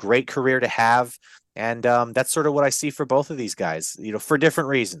 it's a great career to have. And that's sort of what I see for both of these guys, for different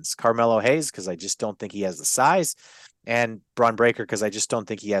reasons. Carmelo Hayes, because I just don't think he has the size, and Braun Breaker, because I just don't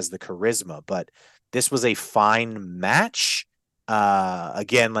think he has the charisma. But this was a fine match.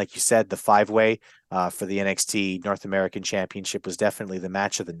 Again, like you said, the 5-way for the NXT North American Championship was definitely the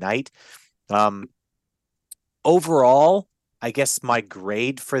match of the night. Overall, I guess my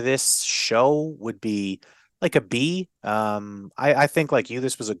grade for this show would be like a B. I think like you,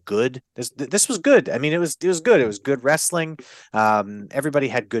 this was this was good. I mean, it was good. It was good wrestling. Everybody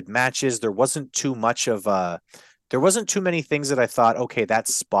had good matches. There wasn't too many things that I thought, okay,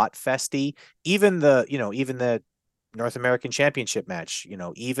 that's spot festy. Even the North American Championship match,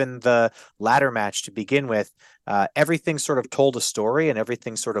 even the ladder match to begin with, everything sort of told a story and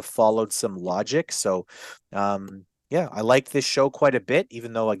everything sort of followed some logic. So, yeah, I liked this show quite a bit,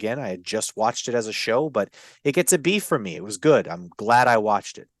 even though, again, I had just watched it as a show, but it gets a B for me. It was good. I'm glad I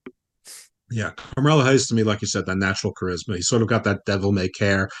watched it. Yeah, Carmelo Hayes, to me, like you said, that natural charisma. He sort of got that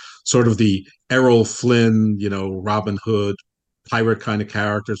devil-may-care, sort of the Errol Flynn, Robin Hood, pirate kind of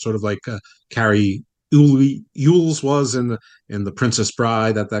character, sort of like Carrie Ewells was in the Princess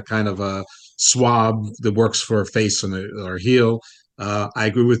Bride, that kind of a swab that works for a face or heel. I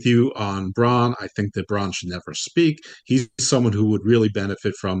agree with you on Braun. I think that Braun should never speak. He's someone who would really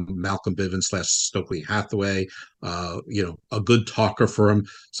benefit from Malcolm Bivens / Stokely Hathaway. A good talker for him.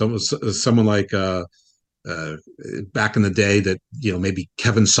 Someone like back in the day that maybe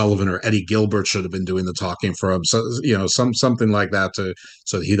Kevin Sullivan or Eddie Gilbert should have been doing the talking for him. So something like that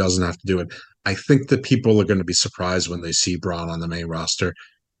so that he doesn't have to do it. I think that people are going to be surprised when they see Braun on the main roster.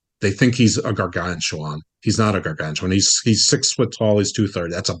 They think he's a gargantuan. He's not a gargantuan. He's 6 foot tall. He's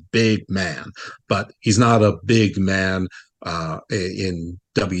 230. That's a big man, but he's not a big man in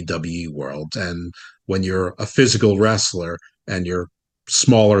WWE world. And when you're a physical wrestler and you're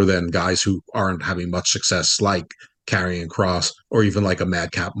smaller than guys who aren't having much success, like Karrion Kross or even like a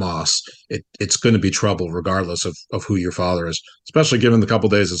Madcap Moss, it's going to be trouble regardless of who your father is, especially given the couple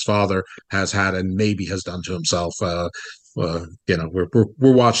days his father has had and maybe has done to himself. We're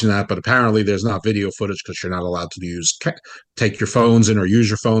watching that, but apparently there's not video footage because you're not allowed to take your phones in or use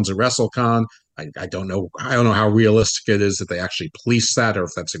your phones at WrestleCon. I don't know how realistic it is that they actually police that or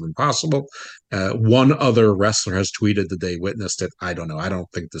if that's even possible. One other wrestler has tweeted that they witnessed it. I don't know. I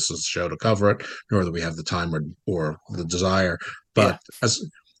don't think this is a show to cover it, nor that we have the time or the desire. But as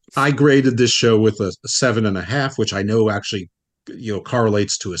I graded this show with a 7.5, which I know actually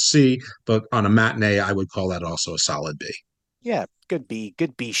correlates to a C, but on a matinee, I would call that also a solid B. Yeah, good B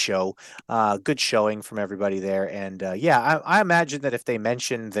show. Good showing from everybody there. And I imagine that if they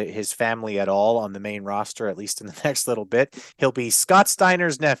mention his family at all on the main roster, at least in the next little bit, he'll be Scott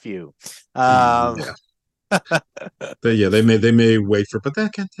Steiner's nephew. They may wait for, but then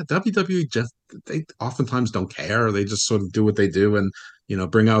WWE they oftentimes don't care. They just sort of do what they do and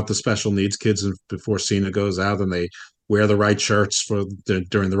bring out the special needs kids before Cena goes out, and they wear the right shirts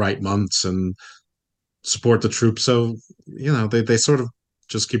during the right months and support the troops. So they sort of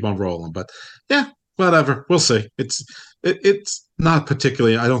just keep on rolling. But yeah, whatever. We'll see. It's not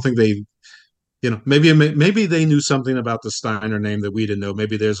particularly. I don't think they. Maybe they knew something about the Steiner name that we didn't know.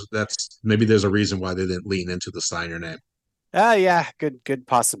 Maybe there's a reason why they didn't lean into the Steiner name. Yeah, good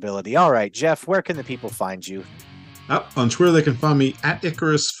possibility. All right, Jeff, where can the people find you? On Twitter, they can find me at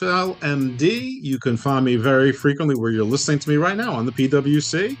IcarusFellMD. You can find me very frequently where you're listening to me right now on the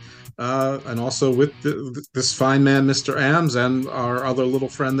PWC. And also with this fine man, Mr. Ambs, and our other little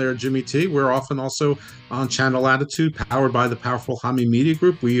friend there, Jimmy T. We're often also on Channel Attitude, powered by the powerful Hami Media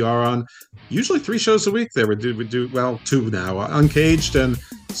Group. We are on usually 3 shows a week there. We do 2 now, Uncaged and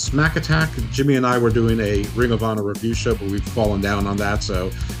Smack Attack. Jimmy and I were doing a Ring of Honor review show, but we've fallen down on that.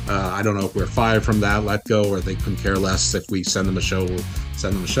 So I don't know if we're fired from that, let go, or they couldn't care less. If we send them a show, we'll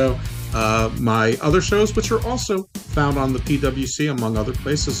send them a show. My other shows, which are also found on the PWC, among other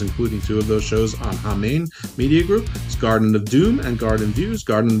places, including 2 of those shows on Hamain Media Group, is Garden of Doom and Garden Views.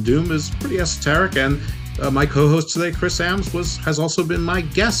 Garden of Doom is pretty esoteric, and my co-host today, Chris Ambs, has also been my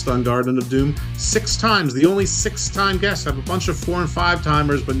guest on Garden of Doom 6 times. The only 6-time guest. I have a bunch of 4- and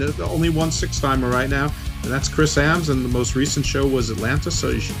 5-timers, but only one 6-timer right now. And that's Chris Ambs, and the most recent show was Atlanta, so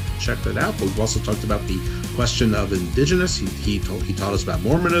you should check that out. But we've also talked about the question of indigenous. He taught us about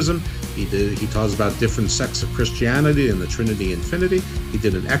Mormonism. He taught us about different sects of Christianity and the Trinity Infinity. He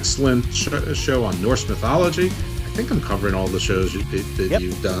did an excellent show on Norse mythology. I think I'm covering all the shows that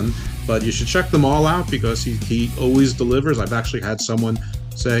you've done, but you should check them all out because he always delivers. I've actually had someone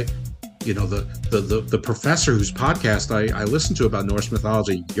say, the professor whose podcast I listened to about Norse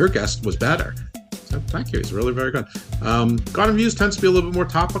mythology, your guest was better. So thank you. He's really very good. Garden Views tends to be a little bit more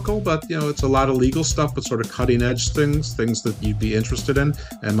topical, but it's a lot of legal stuff, but sort of cutting edge things that you'd be interested in.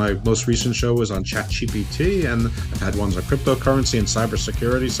 And my most recent show was on ChatGPT, and I've had ones on cryptocurrency and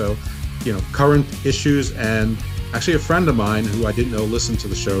cybersecurity. So, current issues. And actually, a friend of mine who I didn't know listened to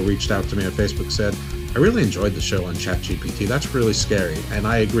the show reached out to me on Facebook, said, I really enjoyed the show on ChatGPT. That's really scary. And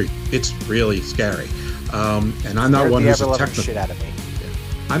I agree. It's really scary. And I'm not one who's a technical. Shit out of me.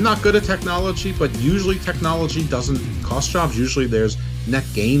 I'm not good at technology, but usually technology doesn't cost jobs. Usually there's net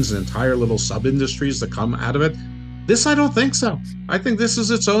gains and entire little sub-industries that come out of it. This, I don't think so. I think this is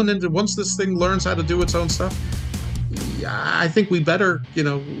its own, and once this thing learns how to do its own stuff, I think we better,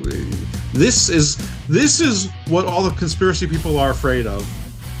 this is what all the conspiracy people are afraid of.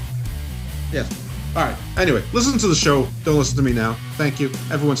 Yeah. All right. Anyway, listen to the show. Don't listen to me now. Thank you.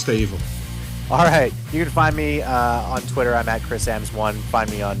 Everyone stay evil. All right. You can find me on Twitter. I'm at ChrisAms1.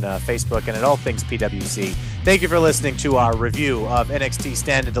 Find me on Facebook and at all things PWC. Thank you for listening to our review of NXT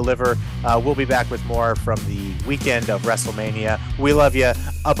Stand and Deliver. We'll be back with more from the weekend of WrestleMania. We love you.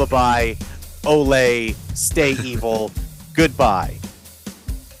 Bye-bye. Olay. Stay evil. Goodbye.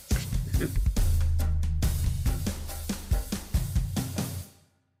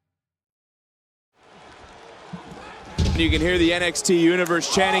 You can hear the NXT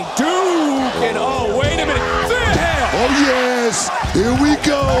Universe chanting, Duke! And oh, wait a minute, Thea Hale! Oh, yes! Here we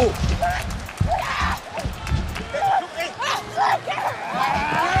go!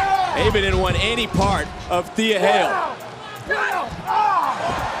 Abe didn't want any part of Thea Hale.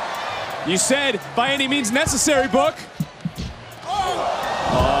 You said, by any means necessary, Book.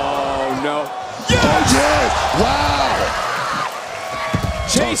 Oh, no. Yes! Oh, yes! Wow!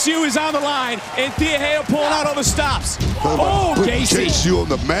 Chase U is on the line, and Thea Hale pulling out all the stops. Oh, Gacy. Chase U on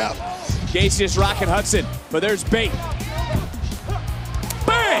the map. Gacy is rocking Hudson, but there's bait.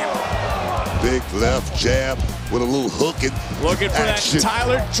 Bam! Big left jab with a little hook and looking for action. that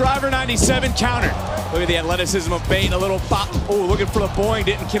Tyler Driver 97 counter. Look at the athleticism of Bate, a little pop. Oh, looking for the Boeing,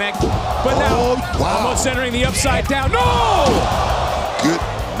 didn't connect. But now, almost entering the upside down. No! Good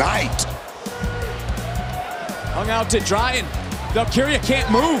night. Hung out to Dryan. Valkyria can't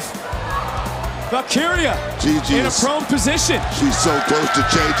move. Valkyria in a prone position. She's so close to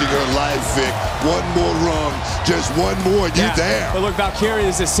changing her life, Vic. One more rung, just one more, and you're there. But look, Valkyria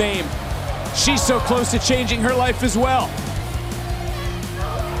is the same. She's so close to changing her life as well.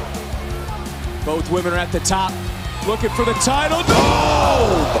 Both women are at the top, looking for the title. No!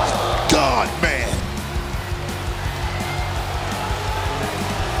 Oh, my God, man.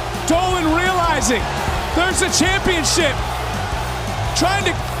 Dolan realizing there's a championship. Trying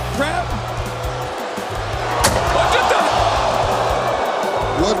to grab.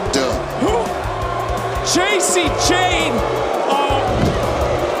 What the? Who? JC Jane.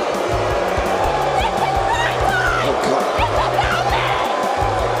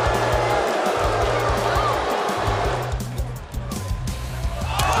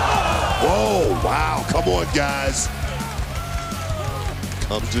 Wow, come on, guys.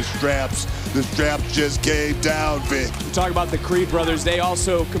 Comes the straps. The straps just came down, Vic. We talk about the Creed brothers. They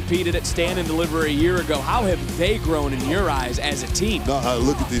also competed at Stand and Deliver a year ago. How have they grown in your eyes as a team? No, I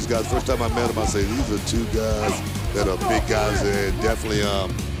look at these guys. First time I met them, I say, these are two guys that are big guys and definitely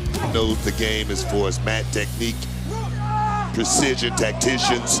know the game as far as mat technique, precision,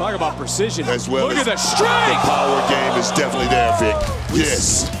 tacticians. Talk about precision. As well Look as at the strike. The power game is definitely there, Vic.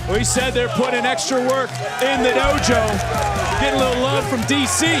 Yes. We said they're putting extra work in the dojo. Getting a little love from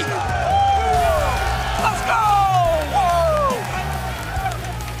DC. Let's go! Whoa!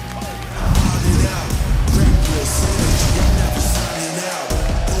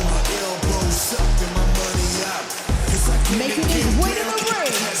 Making his way to the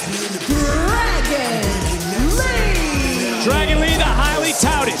ring, Dragon Lee, the highly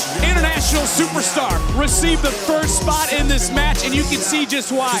touted international superstar, received the first spot in this match, and you can see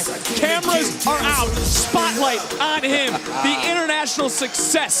just why. Cameras are out, spotlight on him. The international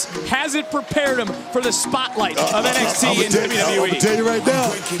success hasn't prepared him for the spotlight of NXT and WWE. I'm gonna tell you right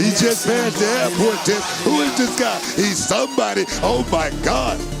now, he just passed the airport test. Who is this guy? He's somebody. Oh my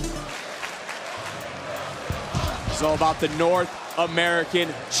God. It's all about the North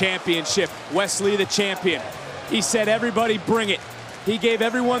American Championship. Wesley the champion. He said, everybody bring it. He gave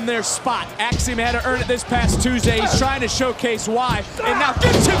everyone their spot. Axiom had to earn it this past Tuesday. He's trying to showcase why. And now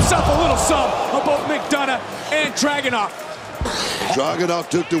gives himself a little sum of both McDonough and Dragunov. Dragunov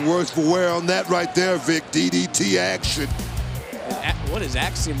took the worst for wear on that right there, Vic. DDT action. What is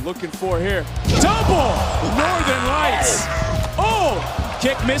Axiom looking for here? Double Northern Lights. Oh,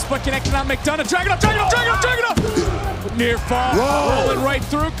 kick missed, but connected on McDonough. Dragunov. Near fall, rolling right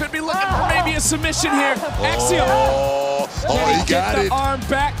through. Could be looking for maybe a submission here. Axiom. He got it. The arm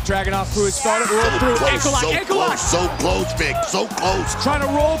back. Dragunov through his started. Roll through. Ankle lock. So close, Vic. So close. Trying to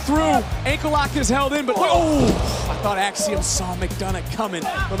roll through. Ankle lock is held in, but oh! I thought Axiom saw McDonough coming,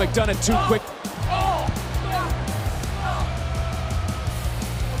 but McDonough too quick.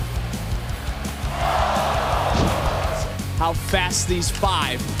 How fast these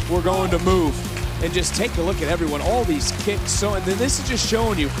five were going to move. And just take a look at everyone, all these kicks. So, and then this is just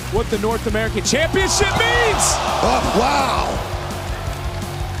showing you what the North American Championship means. Oh, wow.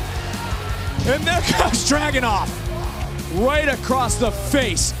 And there comes Dragunov, right across the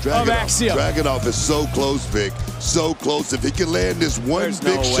face of Axiom. Dragunov is so close, Vic. So close. If he can land this one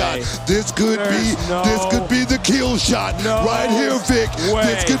big shot, this could be the kill shot. Right here, Vic.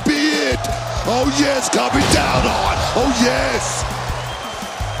 This could be it. Oh yes, coming down on. Oh yes.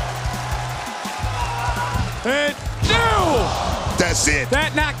 And no! That's it.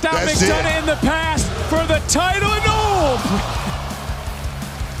 That knocked out McDonough in the past for the title. No!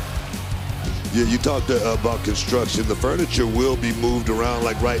 Yeah, you talked about construction. The furniture will be moved around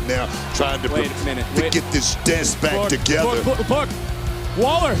like right now, trying to get this desk back together. Look.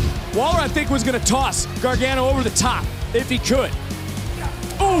 Waller, I think, was going to toss Gargano over the top if he could.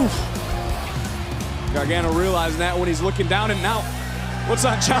 Ooh! Gargano realizing that when he's looking down and now. What's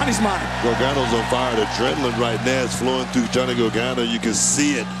on Johnny's mind? Gargano's on fire. The adrenaline right now is flowing through Johnny Gargano. You can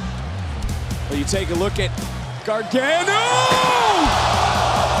see it. Well, you take a look at Gargano!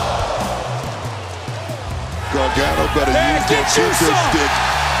 Gargano better use that scissor stick.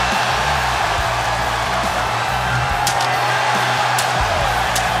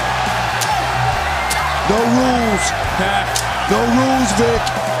 No rules. No rules, Vic.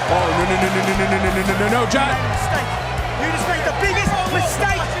 Oh, no, John. You just made the biggest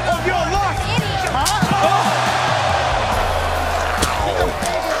mistake of your life.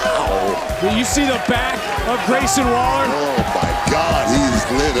 Do you see the back of Grayson Waller? Oh my God, he's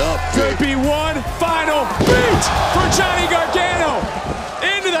lit up. Could be one final beat for Johnny Gargano.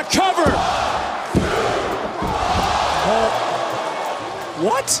 Into the cover. Oh.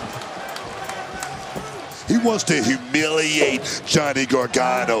 What? He wants to humiliate Johnny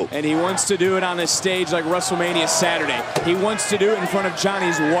Gargano. And he wants to do it on a stage like WrestleMania Saturday. He wants to do it in front of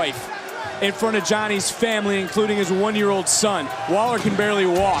Johnny's wife, in front of Johnny's family, including his 1-year-old son. Waller can barely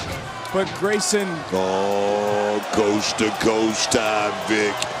walk, but Grayson... Oh, coast to coast time,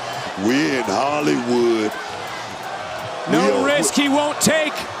 Vic. We're in Hollywood. No risk he won't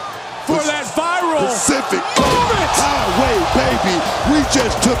take for that viral Pacific moment. Highway, baby. We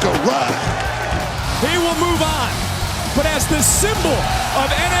just took a ride. He will move on, but as the symbol of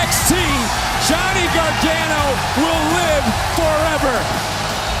NXT, Johnny Gargano will live forever.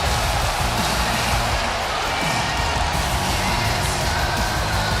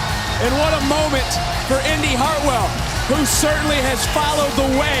 And what a moment for Indy Hartwell, who certainly has followed the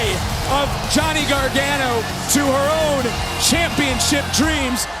way of Johnny Gargano to her own championship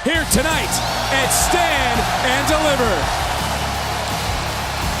dreams here tonight at Stand and Deliver.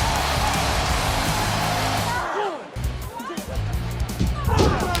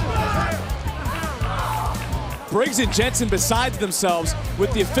 Briggs and Jensen besides themselves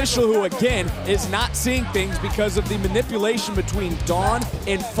with the official who, again, is not seeing things because of the manipulation between Dawn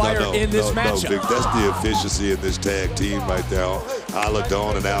and Fire in this matchup. No, Vic, that's the efficiency in this tag team right there. Isla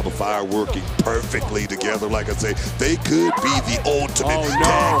Dawn and Alba Fire working perfectly together. Like I say, they could be the ultimate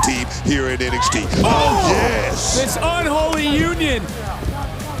tag team here in NXT. Oh, yes! This unholy union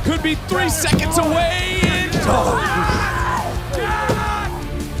could be 3 seconds away.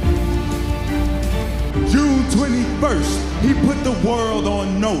 June 21st, he put the world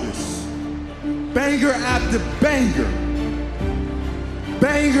on notice. Banger after banger.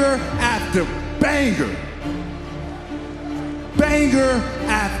 Banger after banger. Banger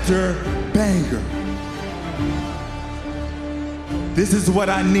after banger. This is what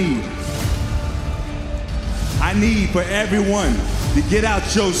I need. I need for everyone to get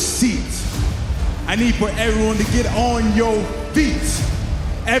out your seats. I need for everyone to get on your feet.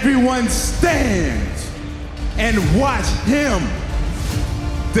 Everyone stand and watch him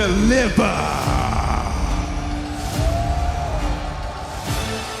deliver.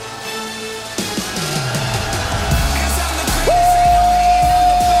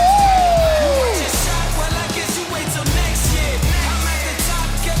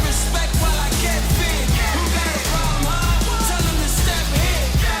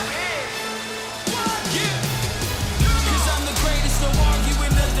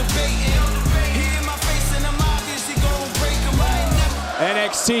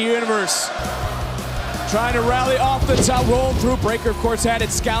 NXT Universe trying to rally off the top, rolling through. Breaker, of course, had it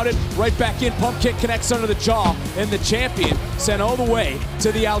scouted. Right back in. Pump kick connects under the jaw, and the champion sent all the way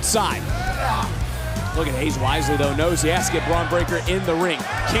to the outside. Look at Hayes wisely, though. Knows he has to get Braun Breaker in the ring.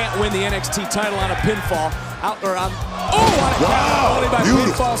 Can't win the NXT title on a pinfall. On a count, only by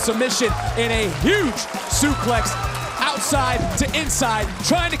pinfall submission in a huge suplex. Outside to inside,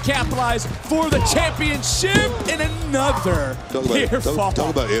 trying to capitalize for the championship in another fall.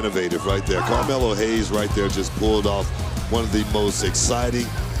 Talk about innovative right there. Carmelo Hayes right there just pulled off one of the most exciting,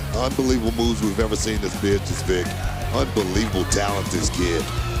 unbelievable moves we've ever seen this Vic. Unbelievable talent, this kid.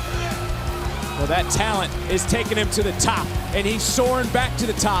 Well, that talent is taking him to the top, and he's soaring back to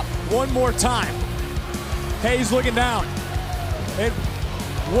the top one more time. Hayes looking down. And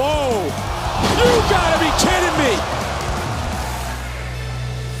whoa, you gotta be kidding me.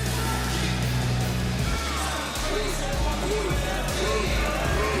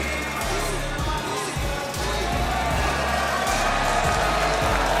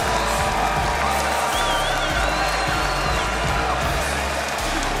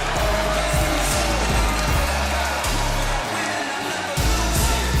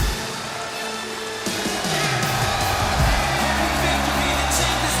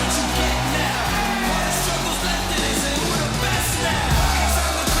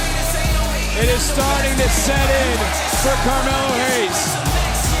 It is starting to set in for Carmelo Hayes.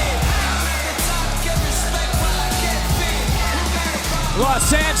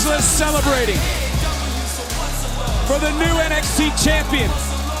 Los Angeles celebrating for the new NXT champion.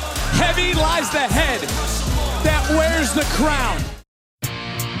 Heavy lies the head that wears the crown.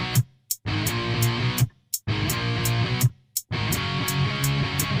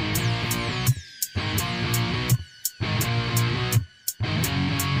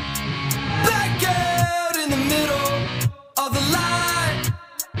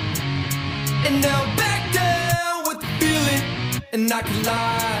 And now back down with the feeling, and I can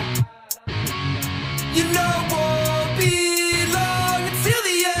lie. You know it won't be long until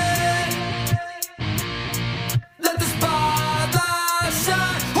the end. Let the spotlight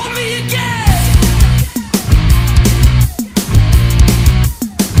shine on me again.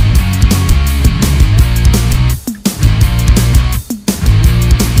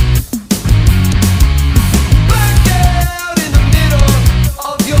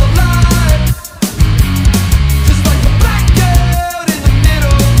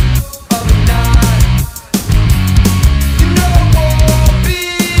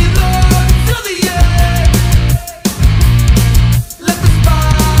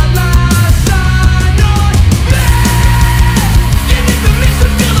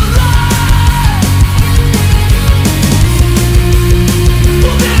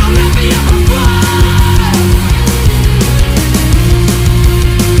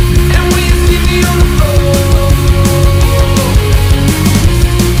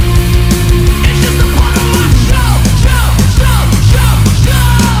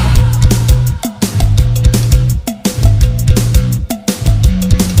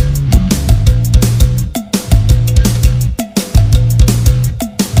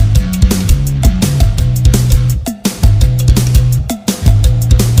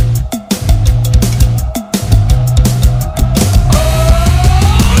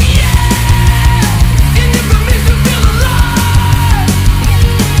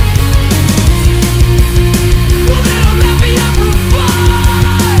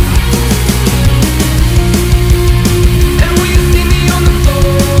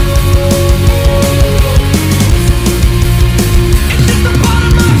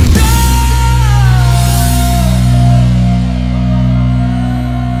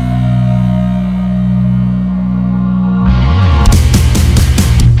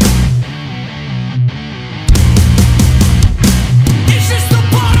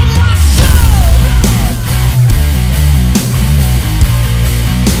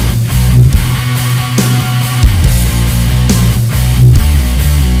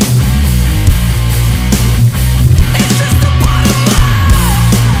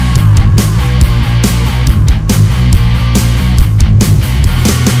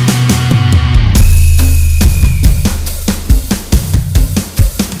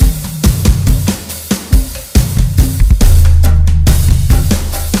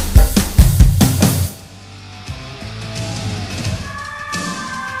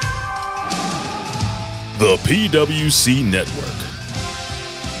 The PWC Network.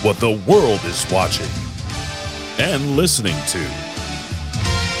 What the world is watching and listening to.